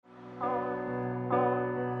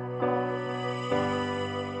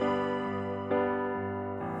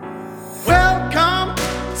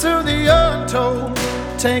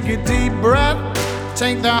take a deep breath,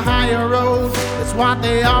 take the higher road. That's what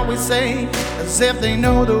they always say, as if they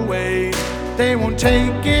know the way. They won't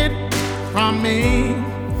take it from me.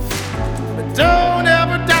 But don't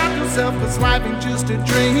ever doubt yourself, 'cause life ain't just a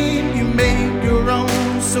dream. You make your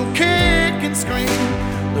own, so kick and scream.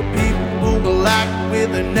 The people will act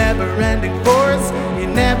with a never-ending force. You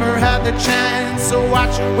never had the chance, so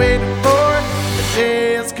what you waiting for? The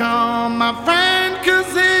day has come, my friend,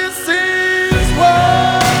 'cause this is war.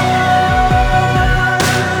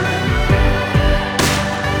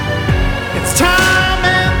 It's time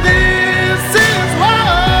and this is war.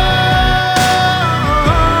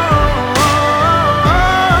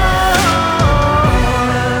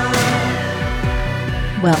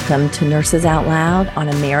 Welcome to Nurses Out Loud on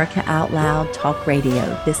America Out Loud Talk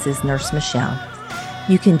Radio. This is Nurse Michele.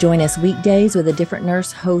 You can join us weekdays with a different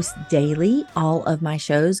nurse host daily. All of my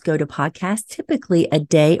shows go to podcast typically a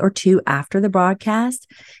day or two after the broadcast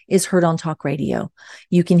is heard on talk radio.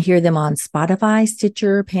 You can hear them on Spotify,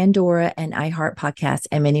 Stitcher, Pandora, and iHeart Podcasts,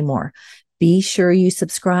 and many more. Be sure you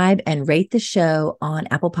subscribe and rate the show on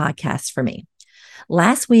Apple Podcasts for me.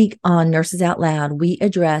 Last week on Nurses Out Loud, we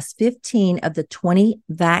addressed 15 of the 20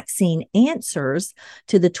 vaccine answers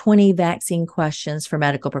to the 20 vaccine questions for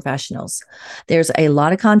medical professionals. There's a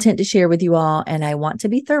lot of content to share with you all, and I want to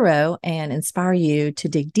be thorough and inspire you to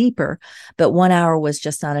dig deeper, but 1 hour was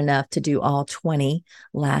just not enough to do all 20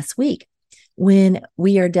 last week. When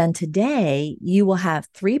we are done today, you will have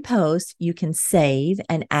 3 posts you can save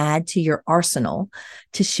and add to your arsenal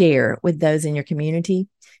to share with those in your community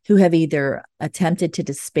who have either attempted to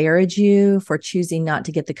disparage you for choosing not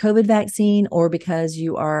to get the COVID vaccine or because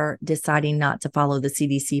you are deciding not to follow the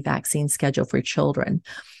CDC vaccine schedule for children.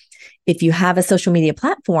 If you have a social media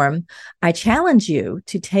platform, I challenge you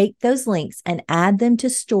to take those links and add them to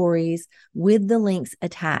stories with the links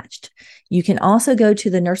attached. You can also go to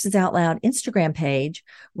the Nurses Out Loud Instagram page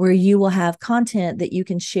where you will have content that you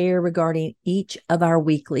can share regarding each of our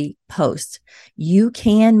weekly posts. You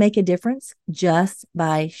can make a difference just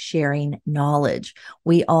by sharing knowledge.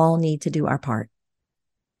 We all need to do our part.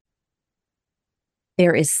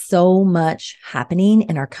 There is so much happening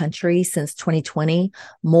in our country since 2020,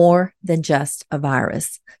 more than just a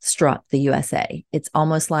virus struck the USA. It's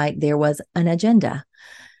almost like there was an agenda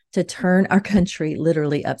to turn our country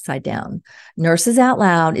literally upside down. Nurses Out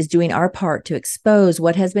Loud is doing our part to expose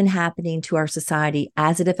what has been happening to our society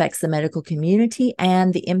as it affects the medical community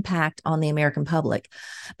and the impact on the American public.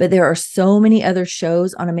 But there are so many other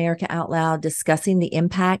shows on America Out Loud discussing the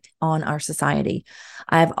impact on our society.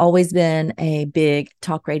 I've always been a big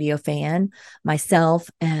talk radio fan myself,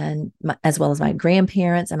 and as well as my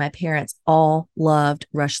grandparents and my parents all loved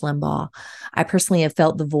Rush Limbaugh. I personally have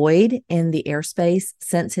felt the void in the airspace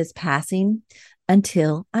since his passing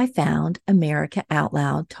until I found America Out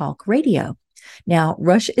Loud Talk Radio. Now,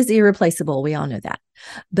 Rush is irreplaceable. We all know that.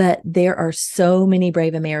 But there are so many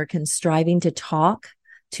brave Americans striving to talk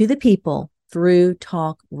to the people through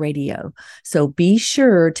talk radio. So be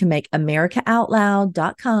sure to make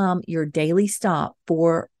AmericaOutloud.com your daily stop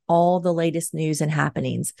for all the latest news and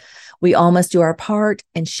happenings. We all must do our part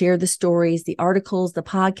and share the stories, the articles, the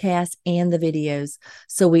podcasts, and the videos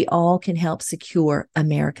so we all can help secure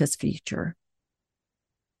America's future.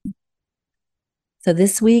 So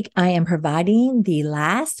this week, I am providing the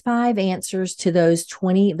last 5 answers to those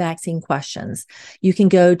 20 vaccine questions. You can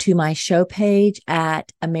go to my show page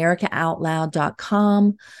at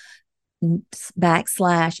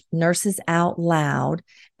americaoutloud.com/Nurses Out Loud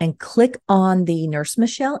and click on the Nurse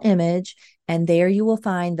Michele image. And there you will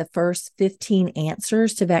find the first 15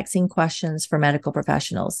 answers to vaccine questions for medical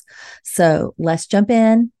professionals. So let's jump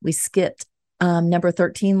in. We skipped number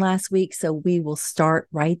 13 last week, so we will start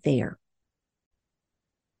right there.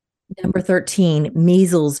 Number 13,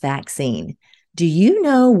 measles vaccine. Do you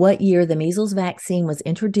know what year the measles vaccine was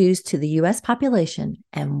introduced to the U.S. population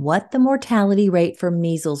and what the mortality rate for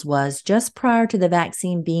measles was just prior to the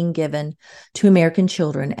vaccine being given to American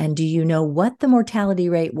children? And do you know what the mortality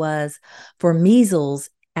rate was for measles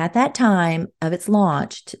at that time of its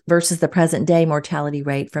launch versus the present day mortality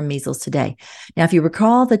rate from measles today? Now, if you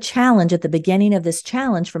recall the challenge at the beginning of this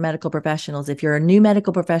challenge for medical professionals, if you're a new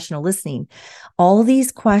medical professional listening, all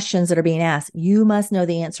these questions that are being asked, you must know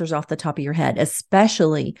the answers off the top of your head,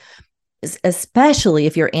 especially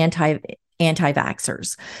if you're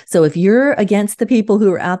anti-vaxxers. So if you're against the people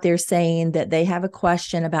who are out there saying that they have a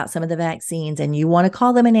question about some of the vaccines and you want to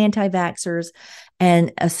call them an anti-vaxxers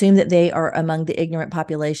and assume that they are among the ignorant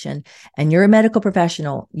population and you're a medical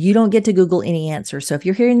professional, you don't get to Google any answers. So if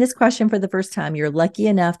you're hearing this question for the first time, you're lucky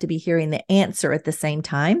enough to be hearing the answer at the same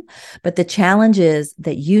time. But the challenge is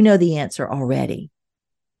that you know the answer already.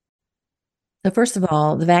 So first of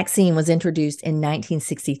all, the vaccine was introduced in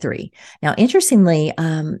 1963. Now, interestingly,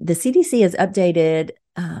 the CDC has updated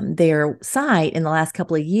their site in the last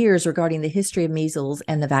couple of years regarding the history of measles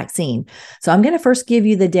and the vaccine. So I'm going to first give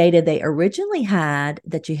you the data they originally had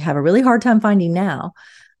that you have a really hard time finding now.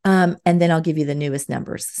 And then I'll give you the newest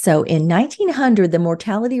numbers. So in 1900, the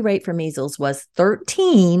mortality rate for measles was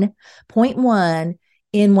 13.1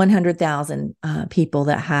 in 100,000 people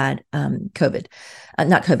that had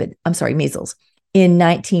measles. In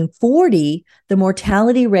 1940, the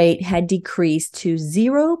mortality rate had decreased to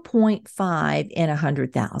 0.5 in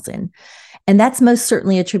 100,000. And that's most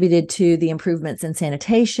certainly attributed to the improvements in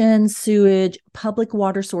sanitation, sewage, public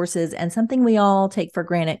water sources, and something we all take for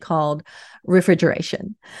granted called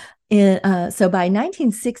refrigeration. So by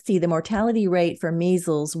 1960, the mortality rate for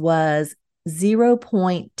measles was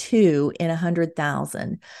 0.2 in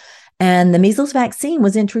 100,000. And the measles vaccine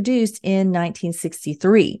was introduced in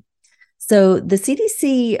 1963. So the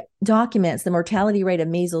CDC documents the mortality rate of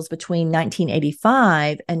measles between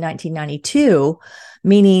 1985 and 1992,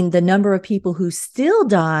 meaning the number of people who still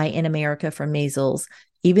die in America from measles,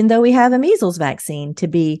 even though we have a measles vaccine, to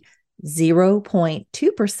be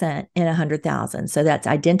 0.2% in 100,000. So that's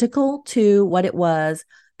identical to what it was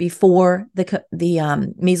before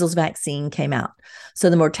the measles vaccine came out. So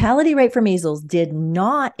the mortality rate for measles did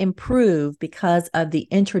not improve because of the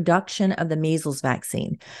introduction of the measles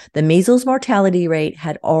vaccine. The measles mortality rate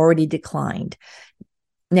had already declined.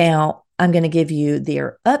 Now, I'm going to give you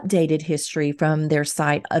their updated history from their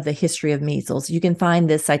site of the history of measles. You can find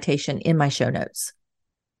this citation in my show notes.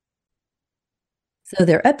 So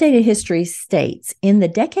their updated history states, in the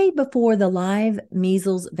decade before the live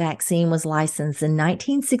measles vaccine was licensed in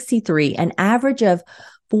 1963, an average of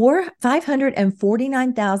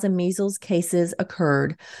 549,000 measles cases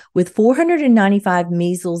occurred, with 495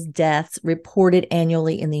 measles deaths reported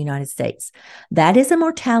annually in the United States. That is a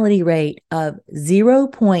mortality rate of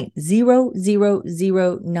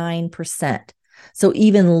 0.0009%. So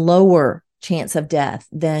even lower chance of death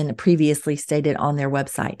than previously stated on their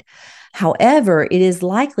website. However, it is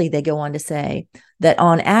likely, they go on to say, that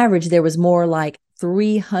on average, there was more like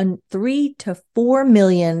 3 to 4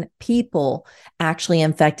 million people actually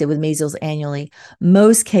infected with measles annually.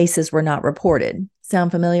 Most cases were not reported.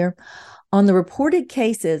 Sound familiar? On the reported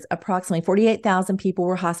cases, approximately 48,000 people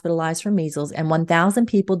were hospitalized for measles, and 1,000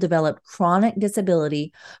 people developed chronic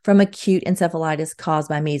disability from acute encephalitis caused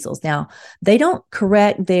by measles. Now, they don't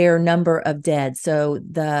correct their number of dead. So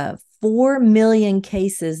the 4 million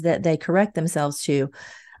cases that they correct themselves to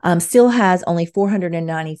still has only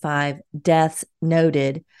 495 deaths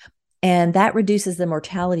noted, and that reduces the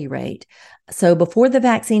mortality rate. So before the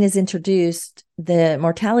vaccine is introduced, the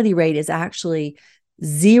mortality rate is actually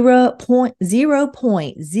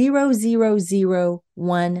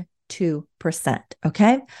 0.000012%.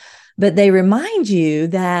 Okay. But they remind you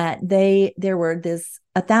that there were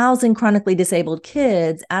 1,000 chronically disabled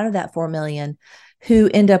kids out of that 4 million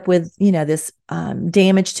who end up with, this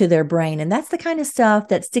damage to their brain. And that's the kind of stuff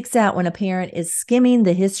that sticks out when a parent is skimming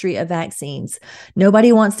the history of vaccines.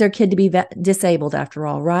 Nobody wants their kid to be disabled after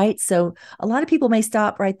all, right? So a lot of people may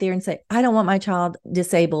stop right there and say, I don't want my child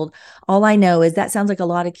disabled. All I know is that sounds like a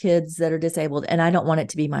lot of kids that are disabled, and I don't want it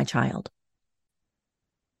to be my child.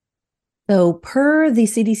 So per the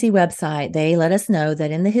CDC website, they let us know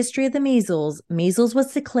that in the history of the measles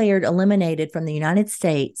was declared eliminated from the United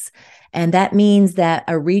States. And that means that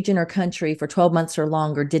a region or country for 12 months or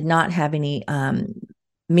longer did not have any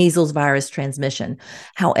measles virus transmission.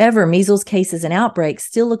 However, measles cases and outbreaks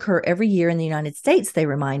still occur every year in the United States, they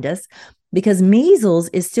remind us, because measles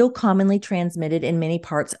is still commonly transmitted in many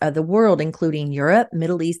parts of the world, including Europe,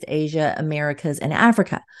 Middle East, Asia, Americas, and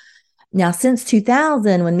Africa. Now, since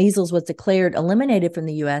 2000, when measles was declared eliminated from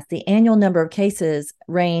the U.S., the annual number of cases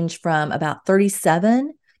range from about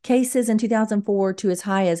 37 cases in 2004 to as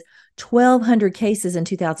high as 1,200 cases in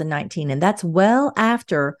 2019. And that's well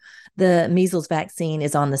after the measles vaccine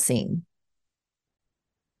is on the scene.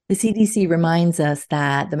 The CDC reminds us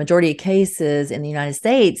that the majority of cases in the United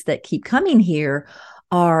States that keep coming here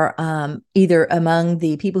are either among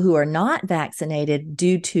the people who are not vaccinated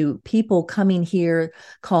due to people coming here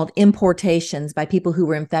called importations by people who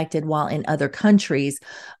were infected while in other countries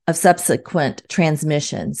of subsequent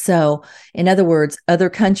transmission. So in other words, other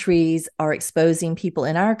countries are exposing people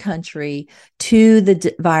in our country to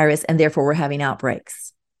the virus, and therefore we're having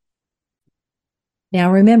outbreaks. Now,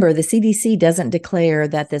 remember, the CDC doesn't declare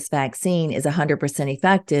that this vaccine is 100%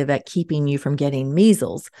 effective at keeping you from getting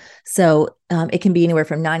measles. So it can be anywhere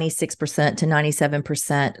from 96% to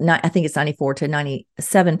 97%. I think it's 94 to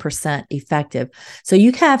 97% effective. So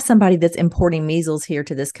you have somebody that's importing measles here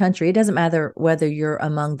to this country. It doesn't matter whether you're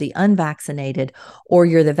among the unvaccinated or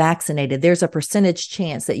you're the vaccinated. There's a percentage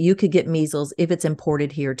chance that you could get measles if it's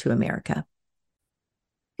imported here to America.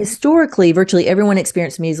 Historically, virtually everyone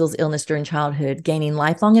experienced measles illness during childhood, gaining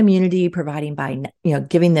lifelong immunity, providing by,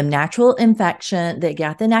 giving them natural infection. They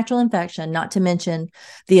got the natural infection, not to mention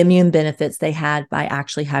the immune benefits they had by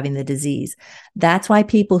actually having the disease. That's why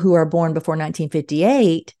people who are born before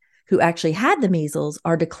 1958, who actually had the measles,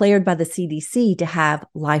 are declared by the CDC to have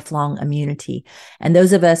lifelong immunity. And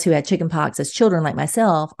those of us who had chickenpox as children, like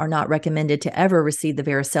myself, are not recommended to ever receive the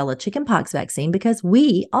varicella chickenpox vaccine because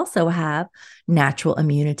we also have natural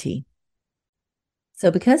immunity. So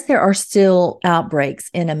because there are still outbreaks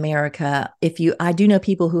in America, I do know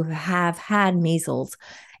people who have had measles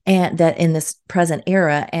and that in this present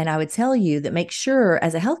era. And I would tell you that make sure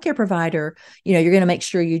as a healthcare provider, you're going to make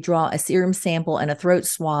sure you draw a serum sample and a throat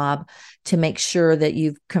swab to make sure that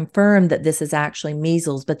you've confirmed that this is actually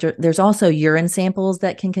measles. But there's also urine samples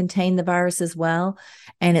that can contain the virus as well.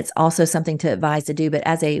 And it's also something to advise to do. But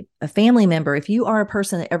as a family member, if you are a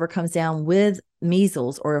person that ever comes down with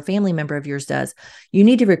measles or a family member of yours does, you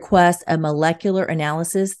need to request a molecular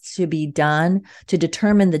analysis to be done to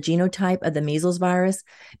determine the genotype of the measles virus,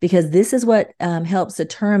 because this is what helps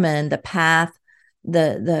determine the path,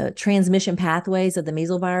 the transmission pathways of the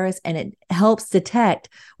measles virus, and it helps detect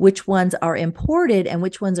which ones are imported and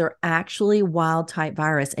which ones are actually wild type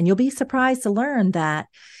virus. And you'll be surprised to learn that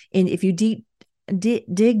if you dig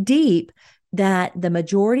deep, that the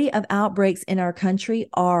majority of outbreaks in our country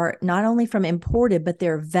are not only from imported, but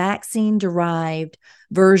they're vaccine-derived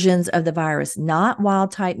versions of the virus, not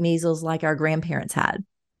wild-type measles like our grandparents had.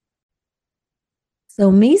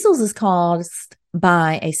 So measles is caused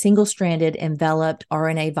by a single-stranded enveloped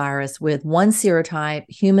RNA virus with one serotype.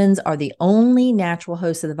 Humans are the only natural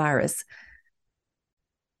host of the virus.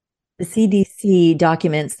 The CDC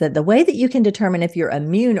documents that the way that you can determine if you're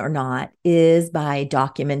immune or not is by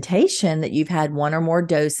documentation that you've had one or more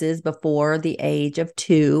doses before the age of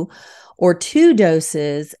 2, or 2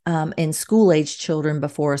 doses in school-age children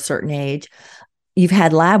before a certain age. You've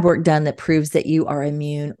had lab work done that proves that you are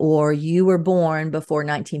immune, or you were born before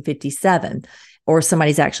 1957, or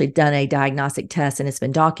somebody's actually done a diagnostic test and it's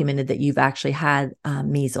been documented that you've actually had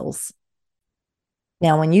measles.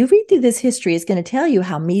 Now, when you read through this history, it's going to tell you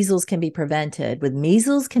how measles can be prevented with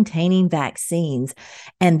measles-containing vaccines.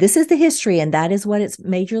 And this is the history, and that is what it's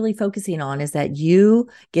majorly focusing on, is that you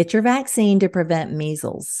get your vaccine to prevent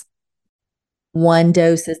measles. 1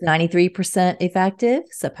 dose is 93% effective,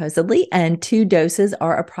 supposedly, and 2 doses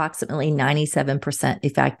are approximately 97%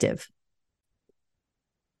 effective.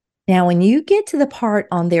 Now, when you get to the part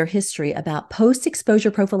on their history about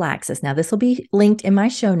post-exposure prophylaxis, now this will be linked in my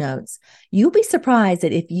show notes, you'll be surprised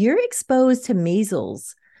that if you're exposed to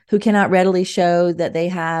measles who cannot readily show that they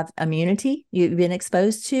have immunity, you've been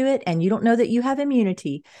exposed to it and you don't know that you have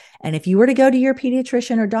immunity. And if you were to go to your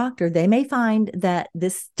pediatrician or doctor, they may find that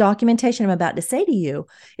this documentation I'm about to say to you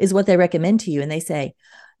is what they recommend to you. And they say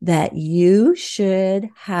that you should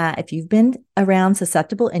have, if you've been around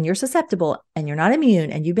susceptible and you're susceptible and you're not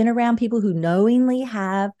immune and you've been around people who knowingly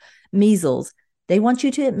have measles, they want you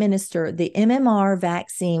to administer the MMR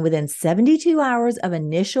vaccine within 72 hours of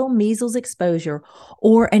initial measles exposure,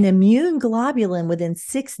 or an immune globulin within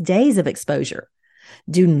 6 days of exposure.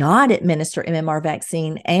 Do not administer MMR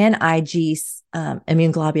vaccine and IG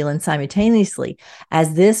immune globulin simultaneously,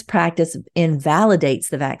 as this practice invalidates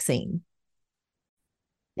the vaccine.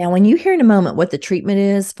 Now, when you hear in a moment what the treatment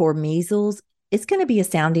is for measles, it's going to be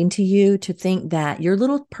astounding to you to think that your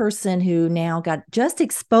little person who now got just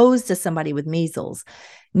exposed to somebody with measles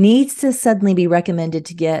needs to suddenly be recommended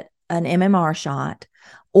to get an MMR shot,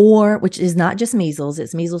 or which is not just measles,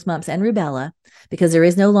 it's measles, mumps, and rubella, because there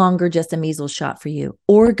is no longer just a measles shot for you,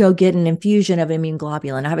 or go get an infusion of immune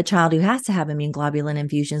globulin. I have a child who has to have immune globulin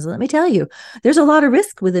infusions. Let me tell you, there's a lot of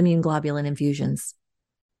risk with immune globulin infusions.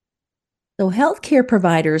 So healthcare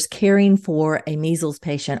providers caring for a measles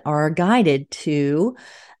patient are guided to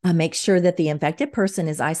make sure that the infected person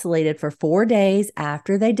is isolated for 4 days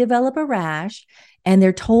after they develop a rash, and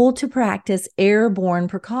they're told to practice airborne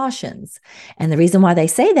precautions. And the reason why they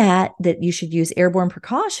say that you should use airborne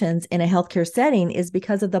precautions in a healthcare setting is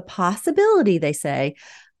because of the possibility, they say,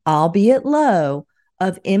 albeit low,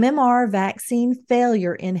 of MMR vaccine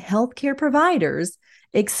failure in healthcare providers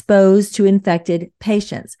exposed to infected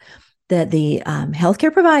patients. that the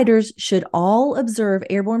healthcare providers should all observe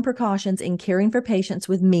airborne precautions in caring for patients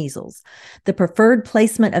with measles. The preferred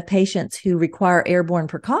placement of patients who require airborne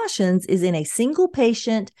precautions is in a single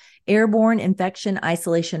patient airborne infection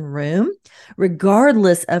isolation room,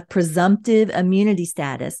 regardless of presumptive immunity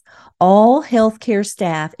status. All healthcare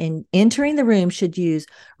staff in entering the room should use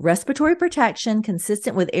respiratory protection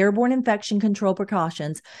consistent with airborne infection control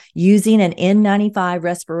precautions using an N95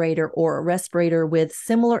 respirator or a respirator with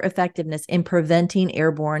similar effectiveness in preventing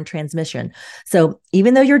airborne transmission. So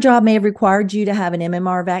even though your job may have required you to have an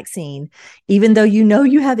MMR vaccine, even though you know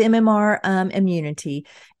you have MMR immunity,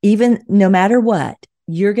 even no matter what,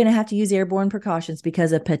 you're going to have to use airborne precautions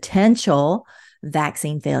because of potential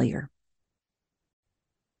vaccine failure.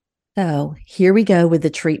 So here we go with the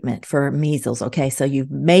treatment for measles. Okay, so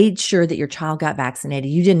you've made sure that your child got vaccinated.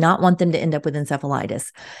 You did not want them to end up with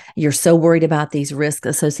encephalitis. You're so worried about these risks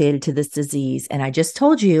associated to this disease. And I just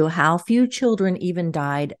told you how few children even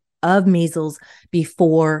died of measles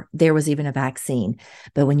before there was even a vaccine.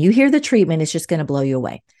 But when you hear the treatment, it's just going to blow you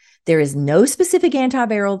away. There is no specific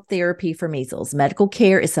antiviral therapy for measles. Medical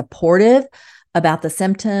care is supportive about the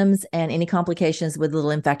symptoms and any complications with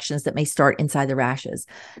little infections that may start inside the rashes.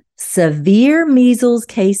 Severe measles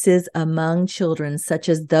cases among children, such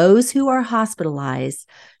as those who are hospitalized,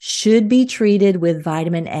 should be treated with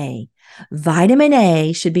vitamin A. Vitamin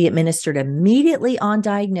A should be administered immediately on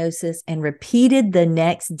diagnosis and repeated the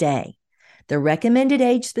next day. The recommended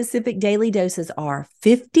age-specific daily doses are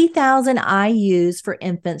 50,000 IUs for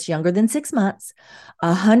infants younger than 6 months,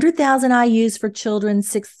 100,000 IUs for children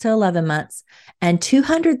 6 to 11 months, and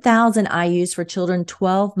 200,000 IUs for children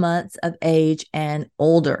 12 months of age and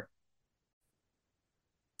older.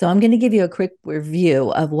 So I'm going to give you a quick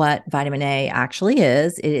review of what vitamin A actually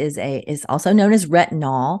is. It is also known as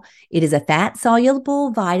retinol. It is a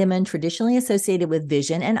fat-soluble vitamin traditionally associated with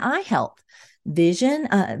vision and eye health.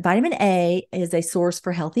 Vitamin A is a source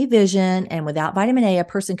for healthy vision, and without vitamin A, a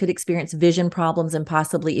person could experience vision problems and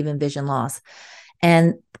possibly even vision loss.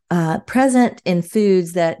 And present in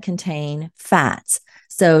foods that contain fats.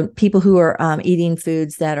 So people who are eating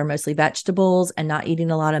foods that are mostly vegetables and not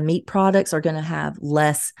eating a lot of meat products are going to have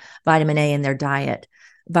less vitamin A in their diet.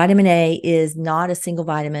 Vitamin A is not a single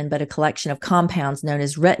vitamin, but a collection of compounds known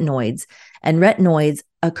as retinoids. And retinoids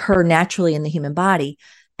occur naturally in the human body,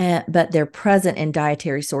 but they're present in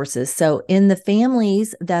dietary sources. So in the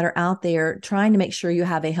families that are out there trying to make sure you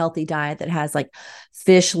have a healthy diet that has like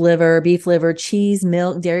fish liver, beef liver, cheese,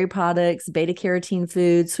 milk, dairy products, beta carotene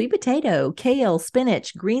foods, sweet potato, kale,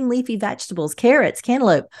 spinach, green leafy vegetables, carrots,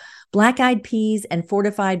 cantaloupe, black-eyed peas, and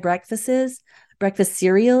fortified breakfast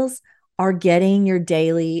cereals are getting your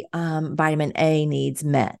daily vitamin A needs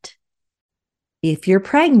met. If you're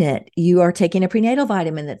pregnant, you are taking a prenatal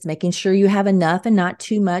vitamin that's making sure you have enough and not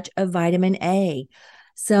too much of vitamin A.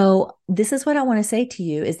 So this is what I want to say to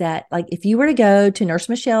you is that, like, if you were to go to Nurse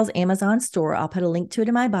Michele's Amazon store, I'll put a link to it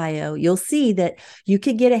in my bio, you'll see that you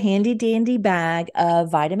could get a handy dandy bag of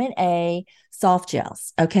vitamin A soft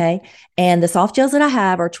gels. Okay. And the soft gels that I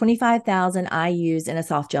have are 25,000 IUs in a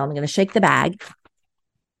soft gel. I'm going to shake the bag.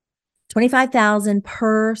 25,000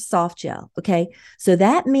 per soft gel. Okay. So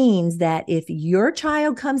that means that if your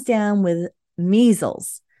child comes down with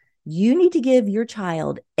measles, you need to give your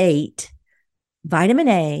child 8 vitamin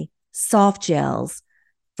A soft gels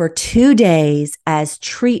for 2 days as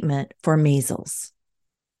treatment for measles.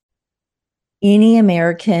 Any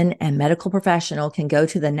American and medical professional can go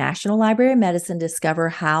to the National Library of Medicine to discover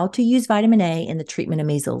how to use vitamin A in the treatment of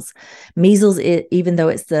measles. Measles, even though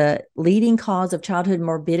it's the leading cause of childhood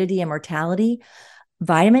morbidity and mortality,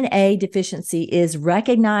 vitamin A deficiency is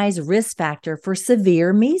recognized risk factor for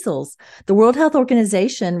severe measles. The World Health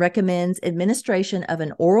Organization recommends administration of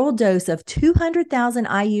an oral dose of 200,000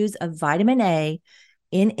 IUs of vitamin A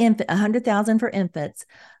in 100,000 for infants,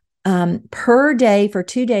 per day for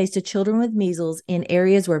 2 days to children with measles in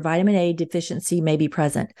areas where vitamin A deficiency may be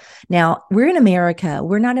present. Now, we're in America.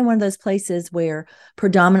 We're not in one of those places where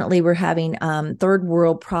predominantly we're having third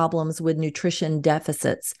world problems with nutrition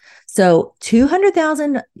deficits. So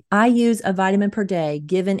 200,000 IUs of vitamin per day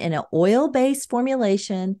given in an oil-based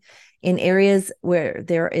formulation in areas where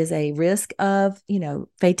there is a risk of,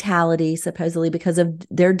 fatality, supposedly because of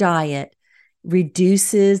their diet,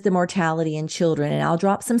 reduces the mortality in children. And I'll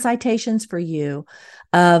drop some citations for you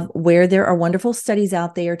of where there are wonderful studies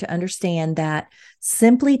out there to understand that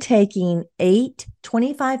simply taking 8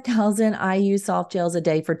 25,000 IU soft gels a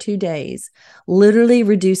day for 2 days literally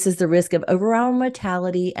reduces the risk of overall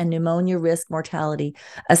mortality and pneumonia risk mortality,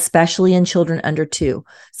 especially in children under 2.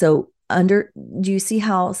 So do you see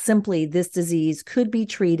how simply this disease could be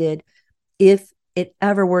treated if it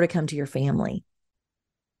ever were to come to your family,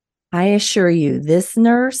 I assure you, this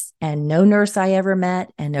nurse and no nurse I ever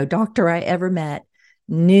met and no doctor I ever met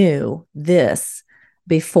knew this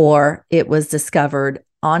before it was discovered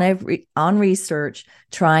on research,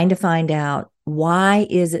 trying to find out why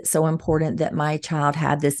is it so important that my child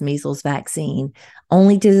had this measles vaccine,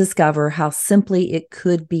 only to discover how simply it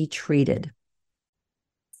could be treated.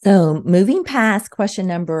 So moving past question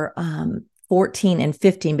number 14 and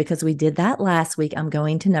 15, because we did that last week, I'm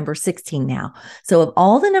going to number 16 now. So of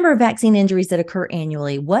all the number of vaccine injuries that occur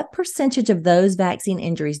annually, what percentage of those vaccine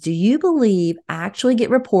injuries do you believe actually get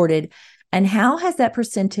reported, and how has that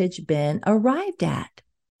percentage been arrived at?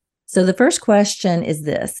 So the first question is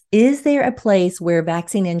this: is there a place where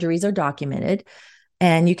vaccine injuries are documented?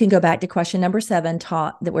 And you can go back to question number 7,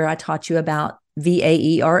 where I taught you about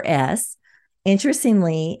VAERS.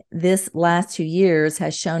 Interestingly, this last 2 years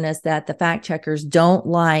has shown us that the fact checkers don't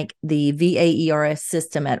like the VAERS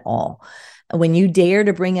system at all. When you dare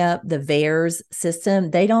to bring up the VAERS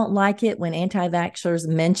system, they don't like it when anti-vaxxers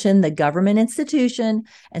mention the government institution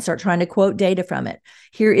and start trying to quote data from it.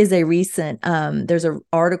 Here is a recent, there's an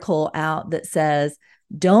article out that says,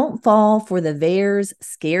 "Don't fall for the VAERS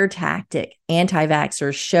scare tactic.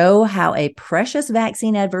 Anti-vaxxers show how a precious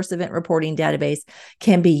vaccine adverse event reporting database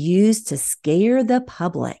can be used to scare the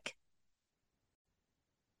public."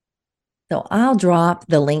 So I'll drop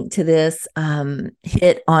the link to this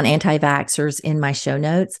hit on anti-vaxxers in my show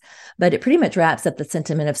notes, but it pretty much wraps up the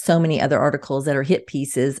sentiment of so many other articles that are hit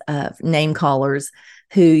pieces of name callers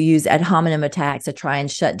who use ad hominem attacks to try and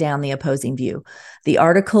shut down the opposing view. The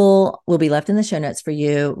article will be left in the show notes for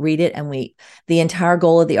you. Read it and weep. The entire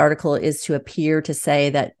goal of the article is to appear to say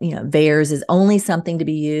that, VAERS is only something to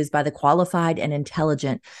be used by the qualified and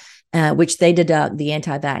intelligent, which they deduct the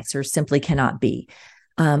anti-vaxxers simply cannot be.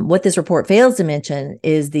 What this report fails to mention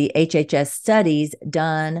is the HHS studies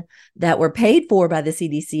done that were paid for by the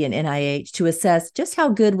CDC and NIH to assess just how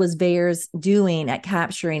good was VAERS doing at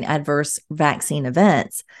capturing adverse vaccine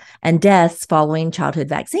events and deaths following childhood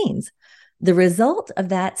vaccines. The result of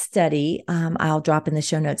that study, I'll drop in the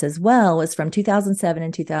show notes as well, was from 2007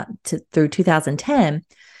 and through 2010.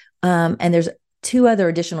 And there's 2 other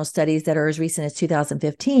additional studies that are as recent as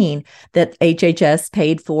 2015 that HHS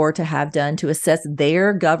paid for to have done to assess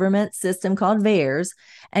their government system called VAERS.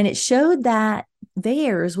 And it showed that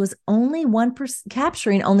VAERS was only 1%,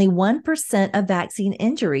 capturing only 1% of vaccine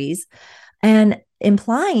injuries, and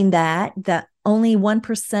implying that only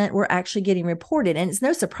 1% were actually getting reported. And it's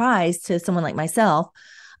no surprise to someone like myself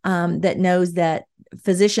that knows that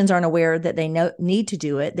physicians aren't aware that they need to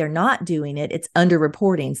do it. They're not doing it. It's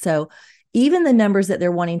underreporting. So even the numbers that they're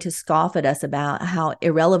wanting to scoff at us about how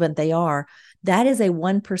irrelevant they are, that is a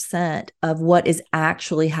 1% of what is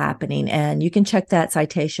actually happening. And you can check that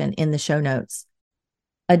citation in the show notes.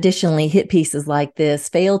 Additionally, hit pieces like this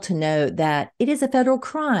fail to note that it is a federal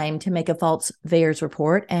crime to make a false VAERS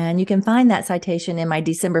report. And you can find that citation in my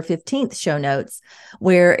December 15th show notes,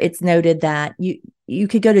 where it's noted that you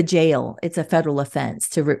could go to jail. It's a federal offense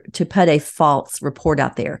to put a false report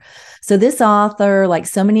out there. So this author, like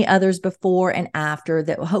so many others before and after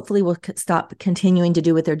that hopefully will stop continuing to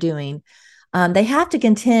do what they're doing, they have to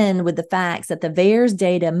contend with the facts that the VAERS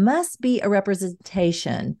data must be a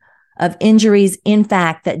representation of injuries, in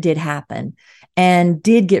fact, that did happen and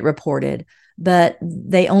did get reported, but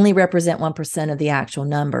they only represent 1% of the actual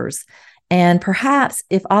numbers. And perhaps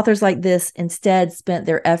if authors like this instead spent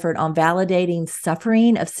their effort on validating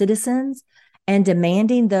suffering of citizens and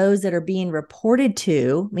demanding those that are being reported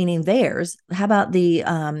to, meaning theirs, how about the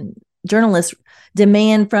journalists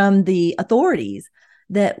demand from the authorities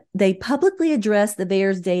that they publicly address the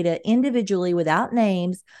VAERS data individually without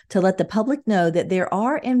names to let the public know that there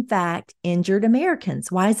are, in fact, injured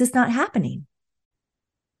Americans? Why is this not happening?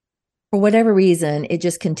 For whatever reason, it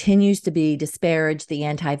just continues to be disparage the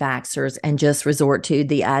anti-vaxxers and just resort to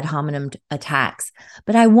the ad hominem attacks.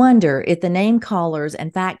 But I wonder if the name callers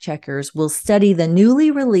and fact checkers will study the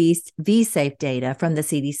newly released V-Safe data from the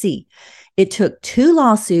CDC. It took 2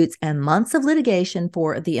 lawsuits and months of litigation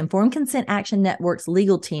for the Informed Consent Action Network's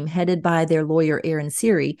legal team, headed by their lawyer, Aaron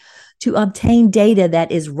Siri, to obtain data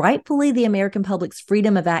that is rightfully the American public's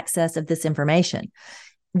freedom of access of this information.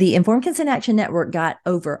 The Informed Consent Action Network got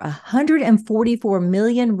over 144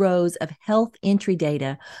 million rows of health entry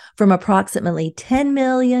data from approximately 10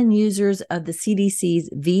 million users of the CDC's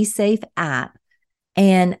V-Safe app.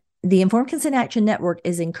 And the Informed Consent Action Network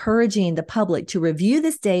is encouraging the public to review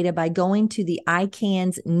this data by going to the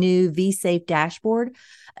ICANN's new V-Safe dashboard,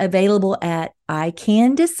 available at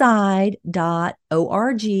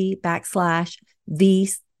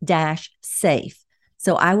icandecide.org/V-safe.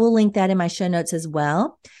 So I will link that in my show notes as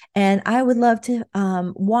well. And I would love to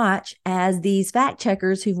watch as these fact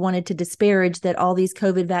checkers who've wanted to disparage that all these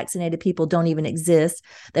COVID vaccinated people don't even exist.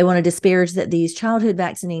 They want to disparage that these childhood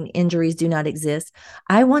vaccine injuries do not exist.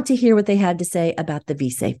 I want to hear what they have to say about the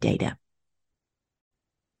V-Safe data.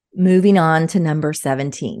 Moving on to number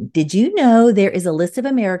 17. Did you know there is a list of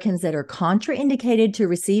Americans that are contraindicated to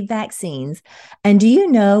receive vaccines? And do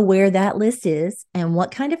you know where that list is and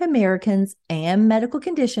what kind of Americans and medical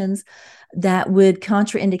conditions that would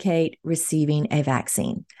contraindicate receiving a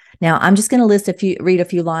vaccine? Now, I'm just going to read a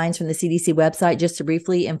few lines from the CDC website just to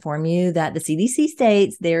briefly inform you that the CDC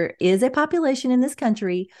states there is a population in this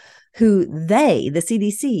country who the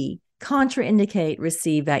CDC, contraindicate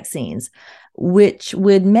receive vaccines, which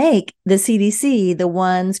would make the CDC the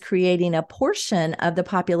ones creating a portion of the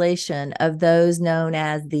population of those known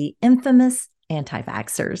as the infamous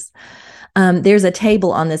anti-vaxxers. There's a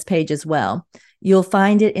table on this page as well. You'll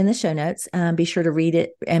find it in the show notes. Be sure to read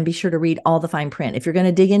it and be sure to read all the fine print. If you're going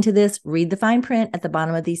to dig into this, read the fine print at the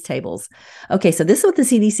bottom of these tables. Okay, so this is what the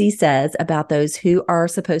CDC says about those who are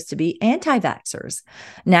supposed to be anti-vaxxers.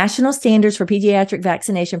 National standards for pediatric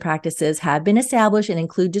vaccination practices have been established and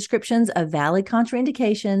include descriptions of valid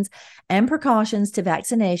contraindications and precautions to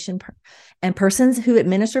vaccination, and persons who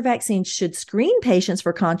administer vaccines should screen patients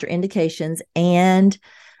for contraindications and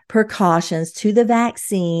precautions to the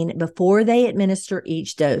vaccine before they administer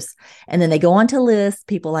each dose. And then they go on to list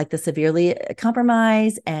people like the severely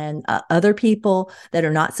compromised and other people that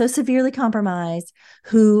are not so severely compromised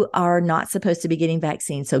who are not supposed to be getting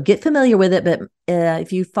vaccines. So get familiar with it. But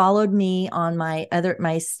if you followed me on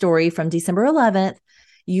my story from December 11th,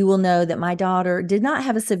 you will know that my daughter did not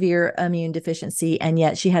have a severe immune deficiency, and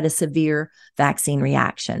yet she had a severe vaccine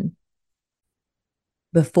reaction.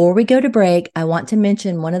 Before we go to break, I want to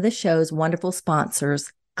mention one of the show's wonderful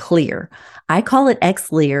sponsors, Clear. I call it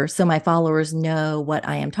Xlear so my followers know what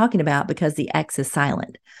I am talking about because the X is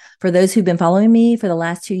silent. For those who've been following me for the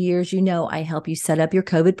last 2 years, you know I help you set up your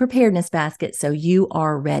COVID preparedness basket so you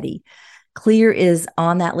are ready. Clear is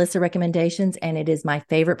on that list of recommendations, and it is my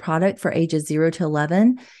favorite product for ages 0 to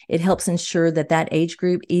 11. It helps ensure that that age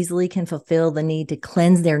group easily can fulfill the need to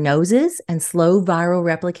cleanse their noses and slow viral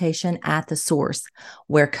replication at the source,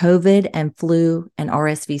 where COVID and flu and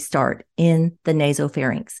RSV start, in the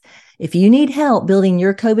nasopharynx. If you need help building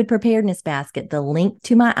your COVID preparedness basket, the link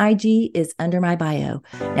to my IG is under my bio.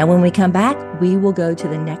 Now, when we come back, we will go to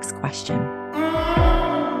the next question.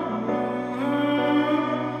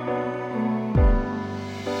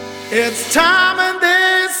 It's time and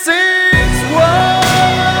this is why.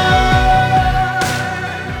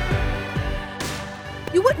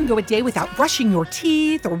 You wouldn't go a day without brushing your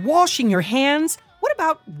teeth or washing your hands. What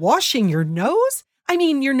about washing your nose? I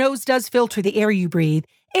mean, your nose does filter the air you breathe,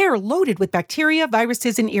 air loaded with bacteria,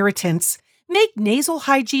 viruses, and irritants. Make nasal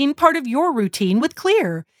hygiene part of your routine with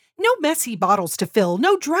Clear. No messy bottles to fill,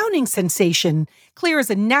 no drowning sensation. Clear is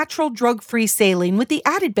a natural drug-free saline with the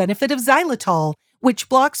added benefit of xylitol, which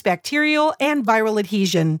blocks bacterial and viral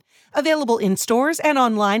adhesion. Available in stores and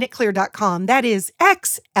online at Clear.com. That is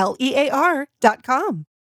XLEAR.com.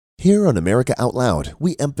 Here on America Out Loud,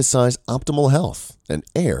 we emphasize optimal health, and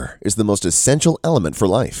air is the most essential element for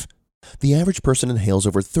life. The average person inhales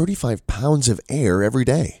over 35 pounds of air every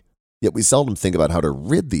day, yet we seldom think about how to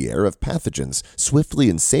rid the air of pathogens swiftly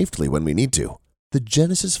and safely when we need to. The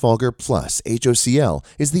Genesis Fogger Plus HOCl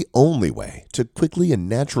is the only way to quickly and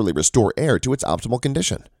naturally restore air to its optimal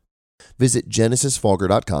condition. Visit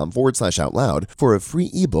genesisfogger.com/outloud for a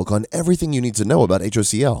free ebook on everything you need to know about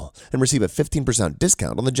HOCl and receive a 15%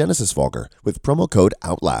 discount on the Genesis Fogger with promo code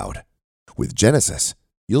OUTLOUD. With Genesis,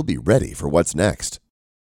 you'll be ready for what's next.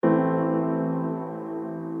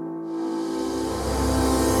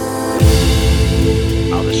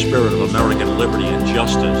 The spirit of American liberty and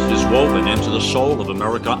justice is woven into the soul of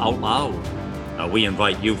America Out Loud. We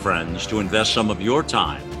invite you, friends, to invest some of your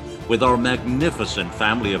time with our magnificent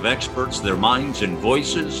family of experts, their minds and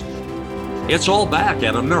voices. It's all back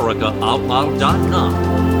at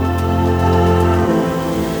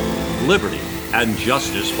AmericaOutloud.com. Liberty and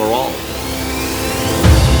justice for all.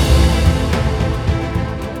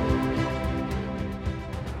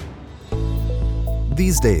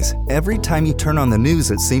 These days, every time you turn on the news,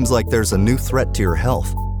 it seems like there's a new threat to your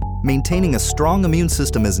health. Maintaining a strong immune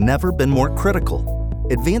system has never been more critical.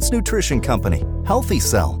 Advanced nutrition company, Healthy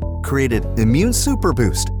Cell, created Immune Super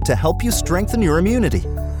Boost to help you strengthen your immunity.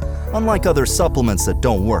 Unlike other supplements that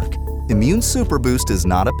don't work, Immune Super Boost is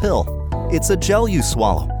not a pill. It's a gel you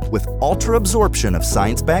swallow with ultra absorption of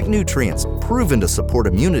science-backed nutrients proven to support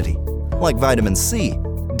immunity, like vitamin C,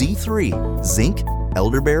 D3, zinc,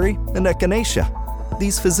 elderberry, and echinacea.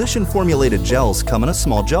 These physician-formulated gels come in a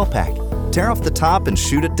small gel pack. Tear off the top and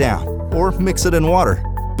shoot it down, or mix it in water.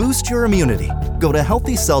 Boost your immunity. Go to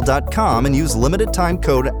healthycell.com and use limited time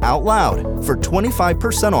code OUTLOUD for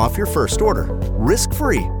 25% off your first order.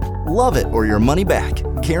 Risk-free. Love it or your money back.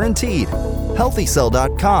 Guaranteed.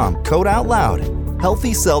 Healthycell.com, code OUTLOUD.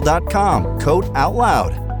 Healthycell.com, code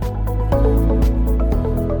OUTLOUD.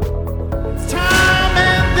 Time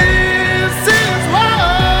and this is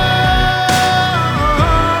love.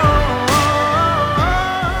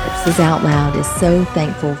 Nurses Out Loud is so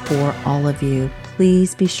thankful for all of you.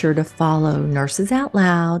 Please be sure to follow Nurses Out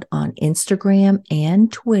Loud on Instagram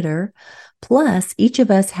and Twitter. Plus, each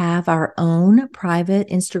of us have our own private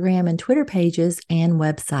Instagram and Twitter pages and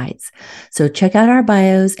websites. So check out our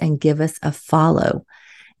bios and give us a follow.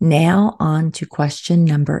 Now on to question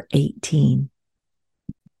number 18.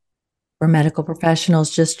 For medical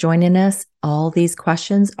professionals just joining us, all these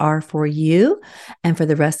questions are for you. And for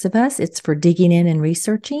the rest of us, it's for digging in and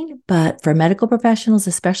researching. But for medical professionals,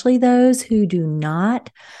 especially those who do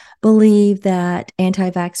not believe that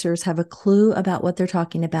anti-vaxxers have a clue about what they're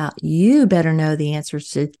talking about, you better know the answers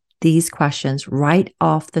to these questions right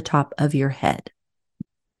off the top of your head.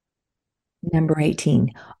 Number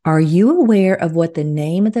 18, are you aware of what the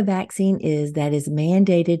name of the vaccine is that is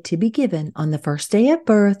mandated to be given on the first day of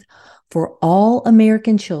birth for all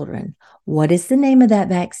American children? What is the name of that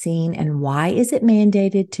vaccine and why is it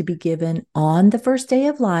mandated to be given on the first day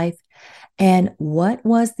of life? And what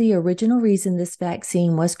was the original reason this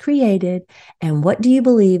vaccine was created? And what do you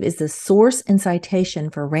believe is the source and citation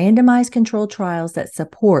for randomized controlled trials that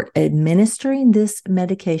support administering this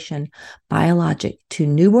medication, biologic, to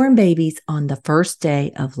newborn babies on the first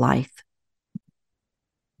day of life?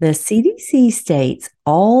 The CDC states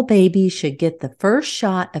all babies should get the first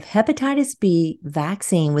shot of hepatitis B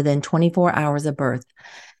vaccine within 24 hours of birth.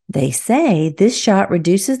 They say this shot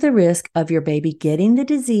reduces the risk of your baby getting the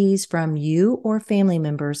disease from you or family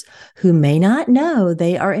members who may not know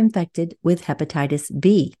they are infected with hepatitis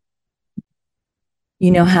B.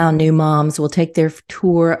 You know how new moms will take their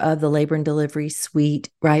tour of the labor and delivery suite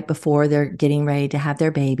right before they're getting ready to have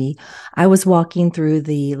their baby. I was walking through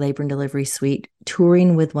the labor and delivery suite,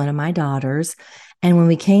 touring with one of my daughters. And when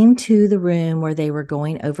we came to the room where they were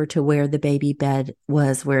going over to where the baby bed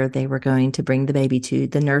was, where they were going to bring the baby to,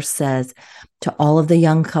 the nurse says to all of the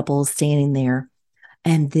young couples standing there,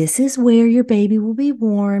 and this is where your baby will be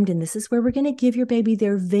warmed, and this is where we're going to give your baby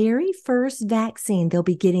their very first vaccine. They'll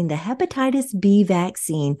be getting the hepatitis B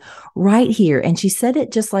vaccine right here. And she said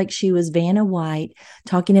it just like she was Vanna White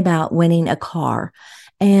talking about winning a car.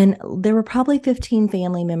 And there were probably 15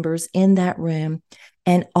 family members in that room,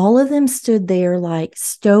 and all of them stood there like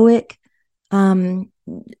stoic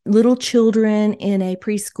little children in a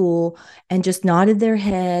preschool and just nodded their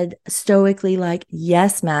head stoically like,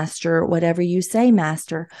 yes, master, whatever you say,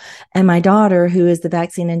 master. And my daughter, who is the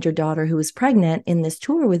vaccine injured daughter who was pregnant in this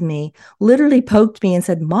tour with me, literally poked me and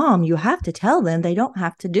said, Mom, you have to tell them they don't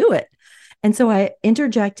have to do it. And so I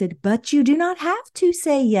interjected, but you do not have to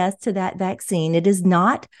say yes to that vaccine. It is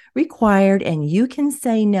not required and you can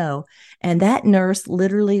say no. And that nurse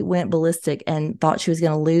literally went ballistic and thought she was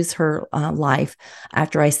going to lose her life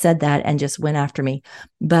after I said that and just went after me.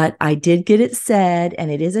 But I did get it said, and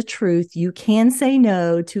it is a truth. You can say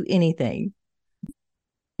no to anything.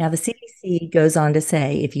 Now, the CDC goes on to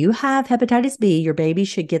say, if you have hepatitis B, your baby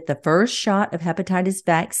should get the first shot of hepatitis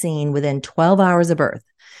vaccine within 12 hours of birth,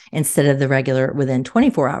 instead of the regular within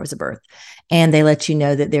 24 hours of birth. And they let you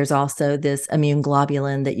know that there's also this immune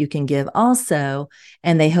globulin that you can give also,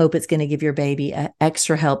 and they hope it's going to give your baby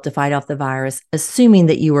extra help to fight off the virus, assuming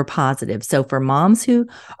that you were positive. So for moms who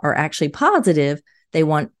are actually positive, they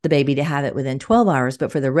want the baby to have it within 12 hours.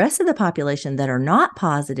 But for the rest of the population that are not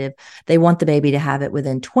positive, they want the baby to have it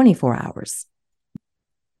within 24 hours.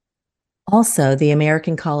 Also, the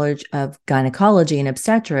American College of Gynecology and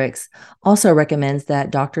Obstetrics also recommends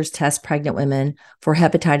that doctors test pregnant women for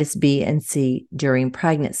hepatitis B and C during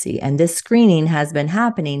pregnancy. And this screening has been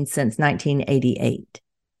happening since 1988.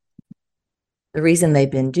 The reason they've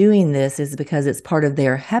been doing this is because it's part of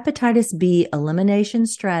their hepatitis B elimination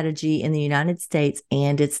strategy in the United States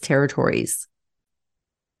and its territories.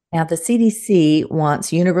 Now, the CDC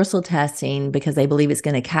wants universal testing because they believe it's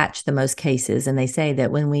going to catch the most cases. And they say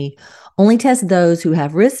that when we only test those who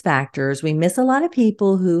have risk factors, we miss a lot of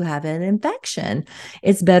people who have an infection.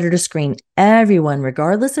 It's better to screen everyone,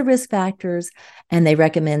 regardless of risk factors. And they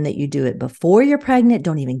recommend that you do it before you're pregnant.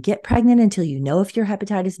 Don't even get pregnant until you know if you're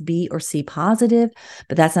hepatitis B or C positive,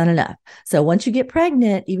 but that's not enough. So once you get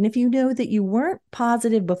pregnant, even if you know that you weren't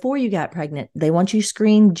positive before you got pregnant, they want you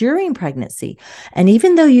screened during pregnancy. And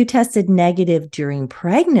even though you you tested negative during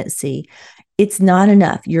pregnancy, it's not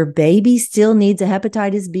enough. Your baby still needs a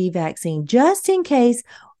hepatitis B vaccine just in case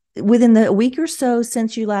within the week or so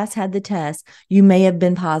since you last had the test, you may have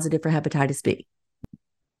been positive for hepatitis B.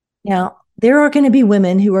 Now, there are going to be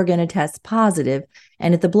women who are going to test positive,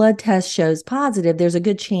 and if the blood test shows positive, there's a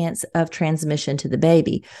good chance of transmission to the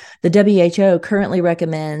baby. The WHO currently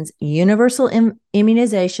recommends universal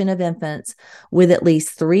immunization of infants with at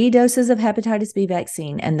least 3 doses of hepatitis B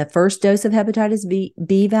vaccine, and the first dose of hepatitis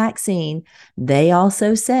B vaccine, they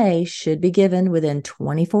also say, should be given within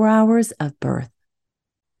 24 hours of birth.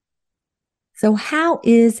 So how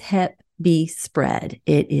is Hep B spread?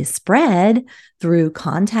 It is spread through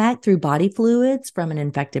contact, through body fluids from an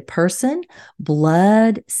infected person,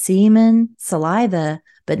 blood, semen, saliva,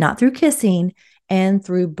 but not through kissing, and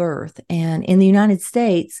through birth. And in the United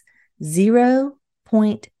States,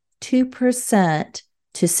 0.2%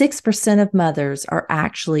 to 6% of mothers are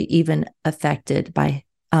actually even infected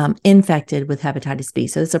with hepatitis B.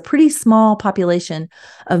 So it's a pretty small population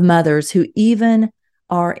of mothers who even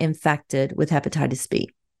are infected with hepatitis B.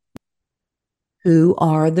 Who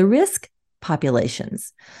are the risk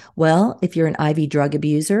populations? Well, if you're an IV drug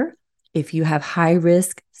abuser, if you have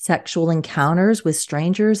high-risk sexual encounters with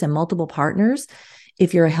strangers and multiple partners,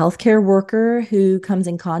 if you're a healthcare worker who comes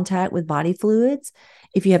in contact with body fluids,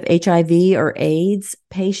 if you have HIV or AIDS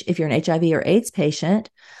patient, if you're an HIV or AIDS patient,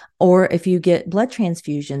 or if you get blood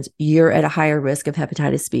transfusions, you're at a higher risk of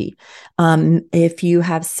hepatitis B. If you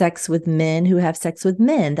have sex with men who have sex with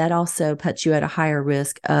men, that also puts you at a higher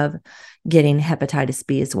risk of getting hepatitis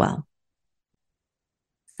B as well.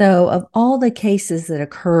 So of all the cases that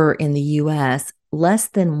occur in the U.S., less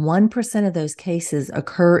than 1% of those cases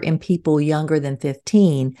occur in people younger than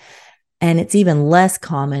 15, and it's even less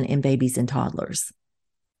common in babies and toddlers.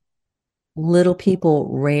 Little people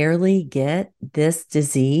rarely get this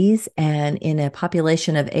disease, and in a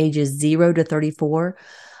population of ages 0 to 34,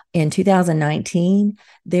 in 2019,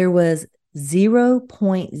 there was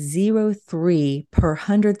 0.03 per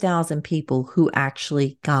 100,000 people who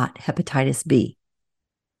actually got hepatitis B.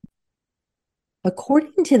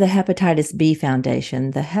 According to the Hepatitis B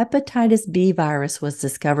Foundation, the hepatitis B virus was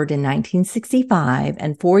discovered in 1965,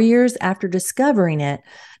 and 4 years after discovering it,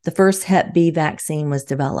 the first Hep B vaccine was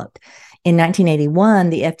developed. In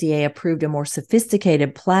 1981, the FDA approved a more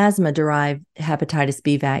sophisticated plasma-derived hepatitis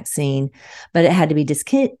B vaccine, but it had to be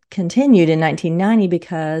discontinued in 1990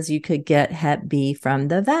 because you could get Hep B from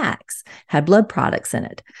the vax, had blood products in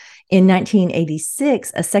it. In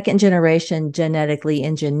 1986, a second-generation genetically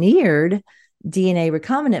engineered DNA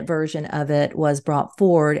recombinant version of it was brought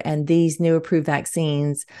forward, and these new approved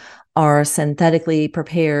vaccines are synthetically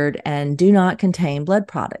prepared and do not contain blood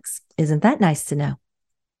products. Isn't that nice to know?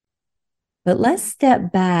 But let's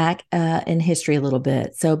step back in history a little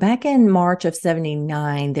bit. So back in March of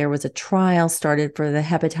 1979, there was a trial started for the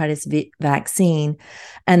hepatitis B vaccine,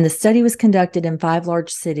 and the study was conducted in 5 large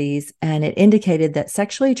cities, and it indicated that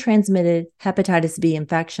sexually transmitted hepatitis B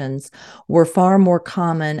infections were far more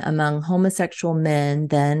common among homosexual men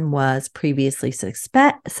than was previously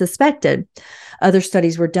suspected. Other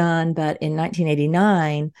studies were done, but in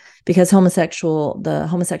 1989, because the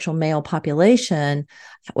homosexual male population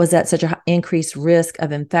was at such an increased risk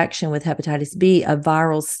of infection with hepatitis B, a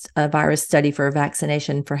virus study for a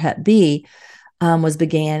vaccination for Hep B was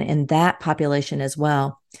began in that population as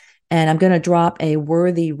well. And I'm going to drop a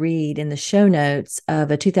worthy read in the show notes of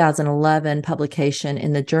a 2011 publication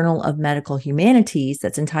in the Journal of Medical Humanities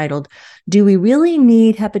that's entitled, "Do We Really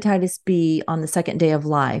Need Hepatitis B on the Second Day of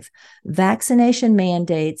Life? Vaccination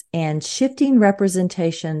Mandates and Shifting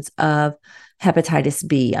Representations of Hepatitis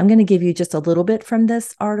B." I'm going to give you just a little bit from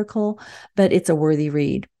this article, but it's a worthy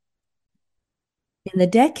read. In the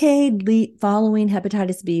decade following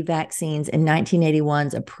hepatitis B vaccines in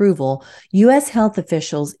 1981's approval, U.S. health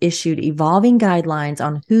officials issued evolving guidelines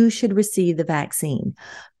on who should receive the vaccine.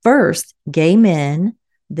 First, gay men,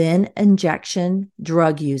 then injection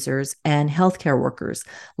drug users and healthcare workers.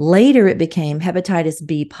 Later, it became hepatitis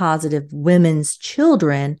B positive women's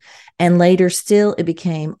children, and later still it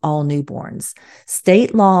became all newborns.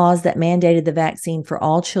 State laws that mandated the vaccine for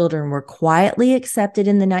all children were quietly accepted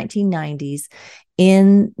in the 1990s.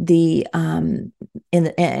 In the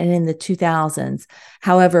 2000s.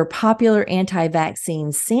 However, popular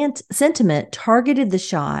anti-vaccine sentiment targeted the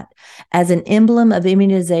shot as an emblem of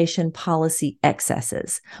immunization policy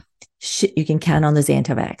excesses. You can count on those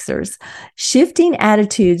anti-vaxxers. Shifting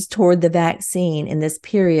attitudes toward the vaccine in this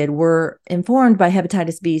period were informed by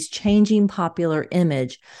hepatitis B's changing popular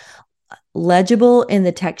image. legible in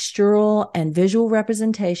the textural and visual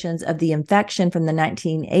representations of the infection from the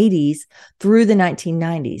 1980s through the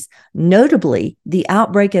 1990s. Notably, the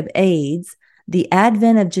outbreak of AIDS, the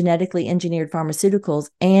advent of genetically engineered pharmaceuticals,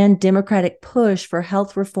 and democratic push for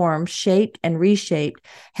health reform shaped and reshaped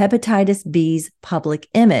hepatitis B's public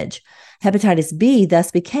image. Hepatitis B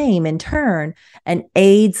thus became, in turn, an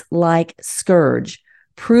AIDS-like scourge,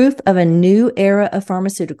 proof of a new era of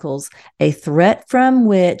pharmaceuticals, a threat from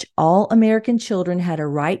which all American children had a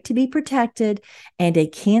right to be protected, and a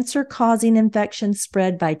cancer-causing infection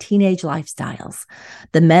spread by teenage lifestyles.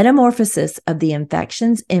 The metamorphosis of the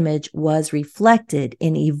infection's image was reflected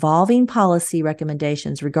in evolving policy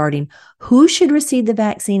recommendations regarding who should receive the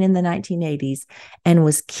vaccine in the 1980s and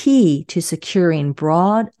was key to securing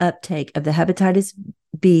broad uptake of the hepatitis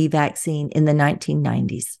B vaccine in the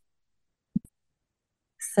 1990s.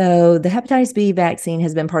 So the hepatitis B vaccine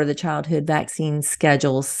has been part of the childhood vaccine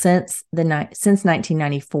schedule since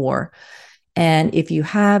 1994. And if you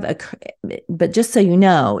have but just so you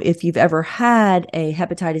know, if you've ever had a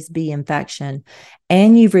hepatitis B infection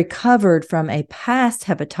and you've recovered from a past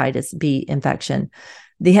hepatitis B infection,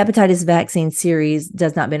 the hepatitis vaccine series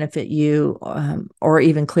does not benefit you or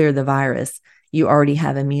even clear the virus. You already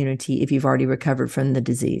have immunity if you've already recovered from the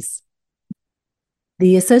disease.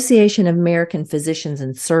 The Association of American Physicians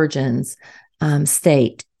and Surgeons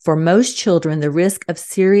state, for most children, the risk of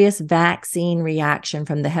serious vaccine reaction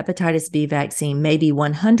from the hepatitis B vaccine may be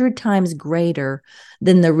 100 times greater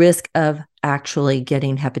than the risk of actually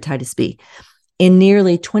getting hepatitis B. In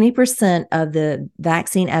nearly 20% of the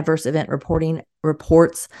vaccine adverse event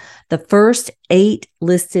reports, the first 8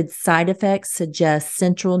 listed side effects suggest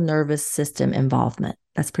central nervous system involvement.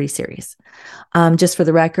 That's pretty serious. Just for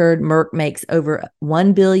the record, Merck makes over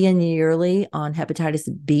 $1 billion yearly on hepatitis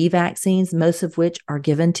B vaccines, most of which are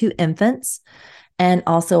given to infants. And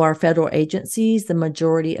also our federal agencies, the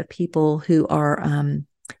majority of people who are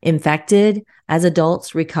infected as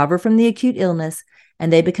adults recover from the acute illness,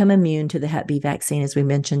 and they become immune to the Hep B vaccine, as we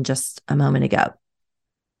mentioned just a moment ago.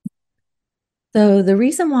 So the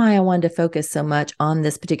reason why I wanted to focus so much on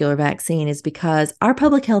this particular vaccine is because our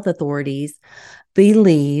public health authorities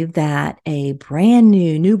believe that a brand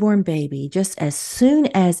new newborn baby, just as soon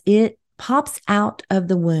as it pops out of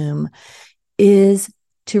the womb, is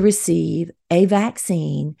to receive a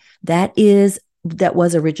vaccine that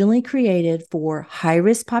was originally created for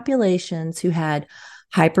high-risk populations who had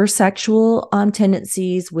hypersexual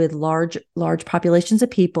tendencies with large populations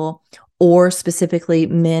of people, or specifically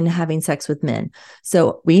men having sex with men.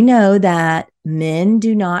 So we know that men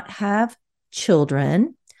do not have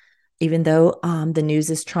children, even though the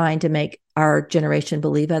news is trying to make our generation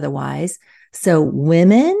believe otherwise. So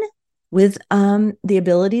women with the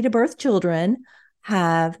ability to birth children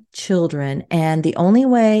have children. And the only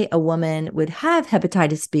way a woman would have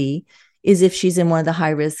hepatitis B is if she's in one of the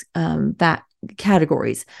high-risk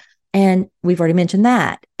categories. And we've already mentioned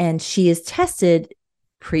that. And she is tested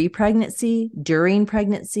pre-pregnancy, during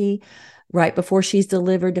pregnancy, right before she's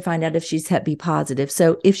delivered to find out if she's Hep B positive.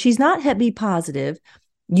 So if she's not Hep B positive,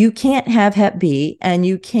 you can't have Hep B and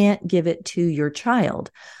you can't give it to your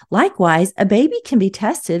child. Likewise, a baby can be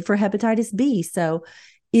tested for hepatitis B. So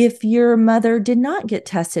if your mother did not get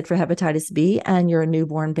tested for hepatitis B and you're a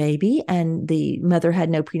newborn baby and the mother had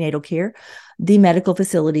no prenatal care, the medical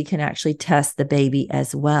facility can actually test the baby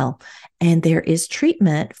as well. And there is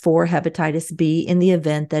treatment for hepatitis B in the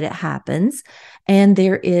event that it happens. And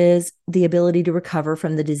there is the ability to recover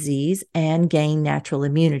from the disease and gain natural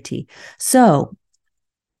immunity. So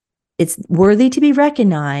it's worthy to be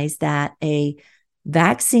recognized that a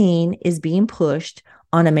vaccine is being pushed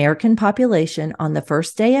on American population on the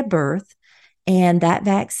first day of birth, and that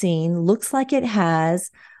vaccine looks like it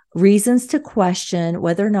has reasons to question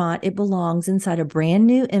whether or not it belongs inside a brand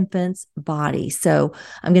new infant's body. So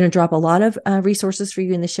I'm going to drop a lot of resources for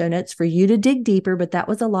you in the show notes for you to dig deeper, but that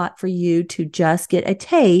was a lot for you to just get a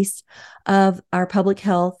taste of our public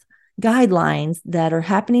health guidelines that are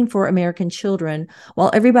happening for American children, while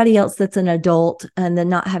everybody else that's an adult and then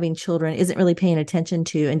not having children isn't really paying attention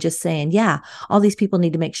to and just saying, yeah, all these people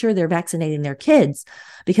need to make sure they're vaccinating their kids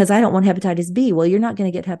because I don't want hepatitis B. Well, you're not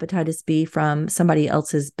going to get hepatitis B from somebody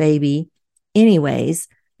else's baby anyways.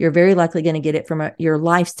 You're very likely going to get it from your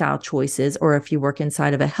lifestyle choices, or if you work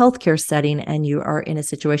inside of a healthcare setting and you are in a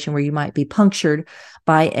situation where you might be punctured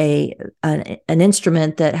by an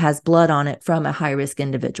instrument that has blood on it from a high-risk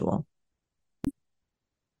individual.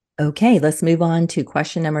 Okay, let's move on to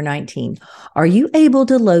question number 19. Are you able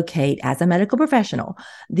to locate, as a medical professional,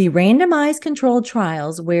 the randomized controlled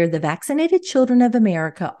trials where the vaccinated children of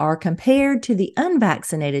America are compared to the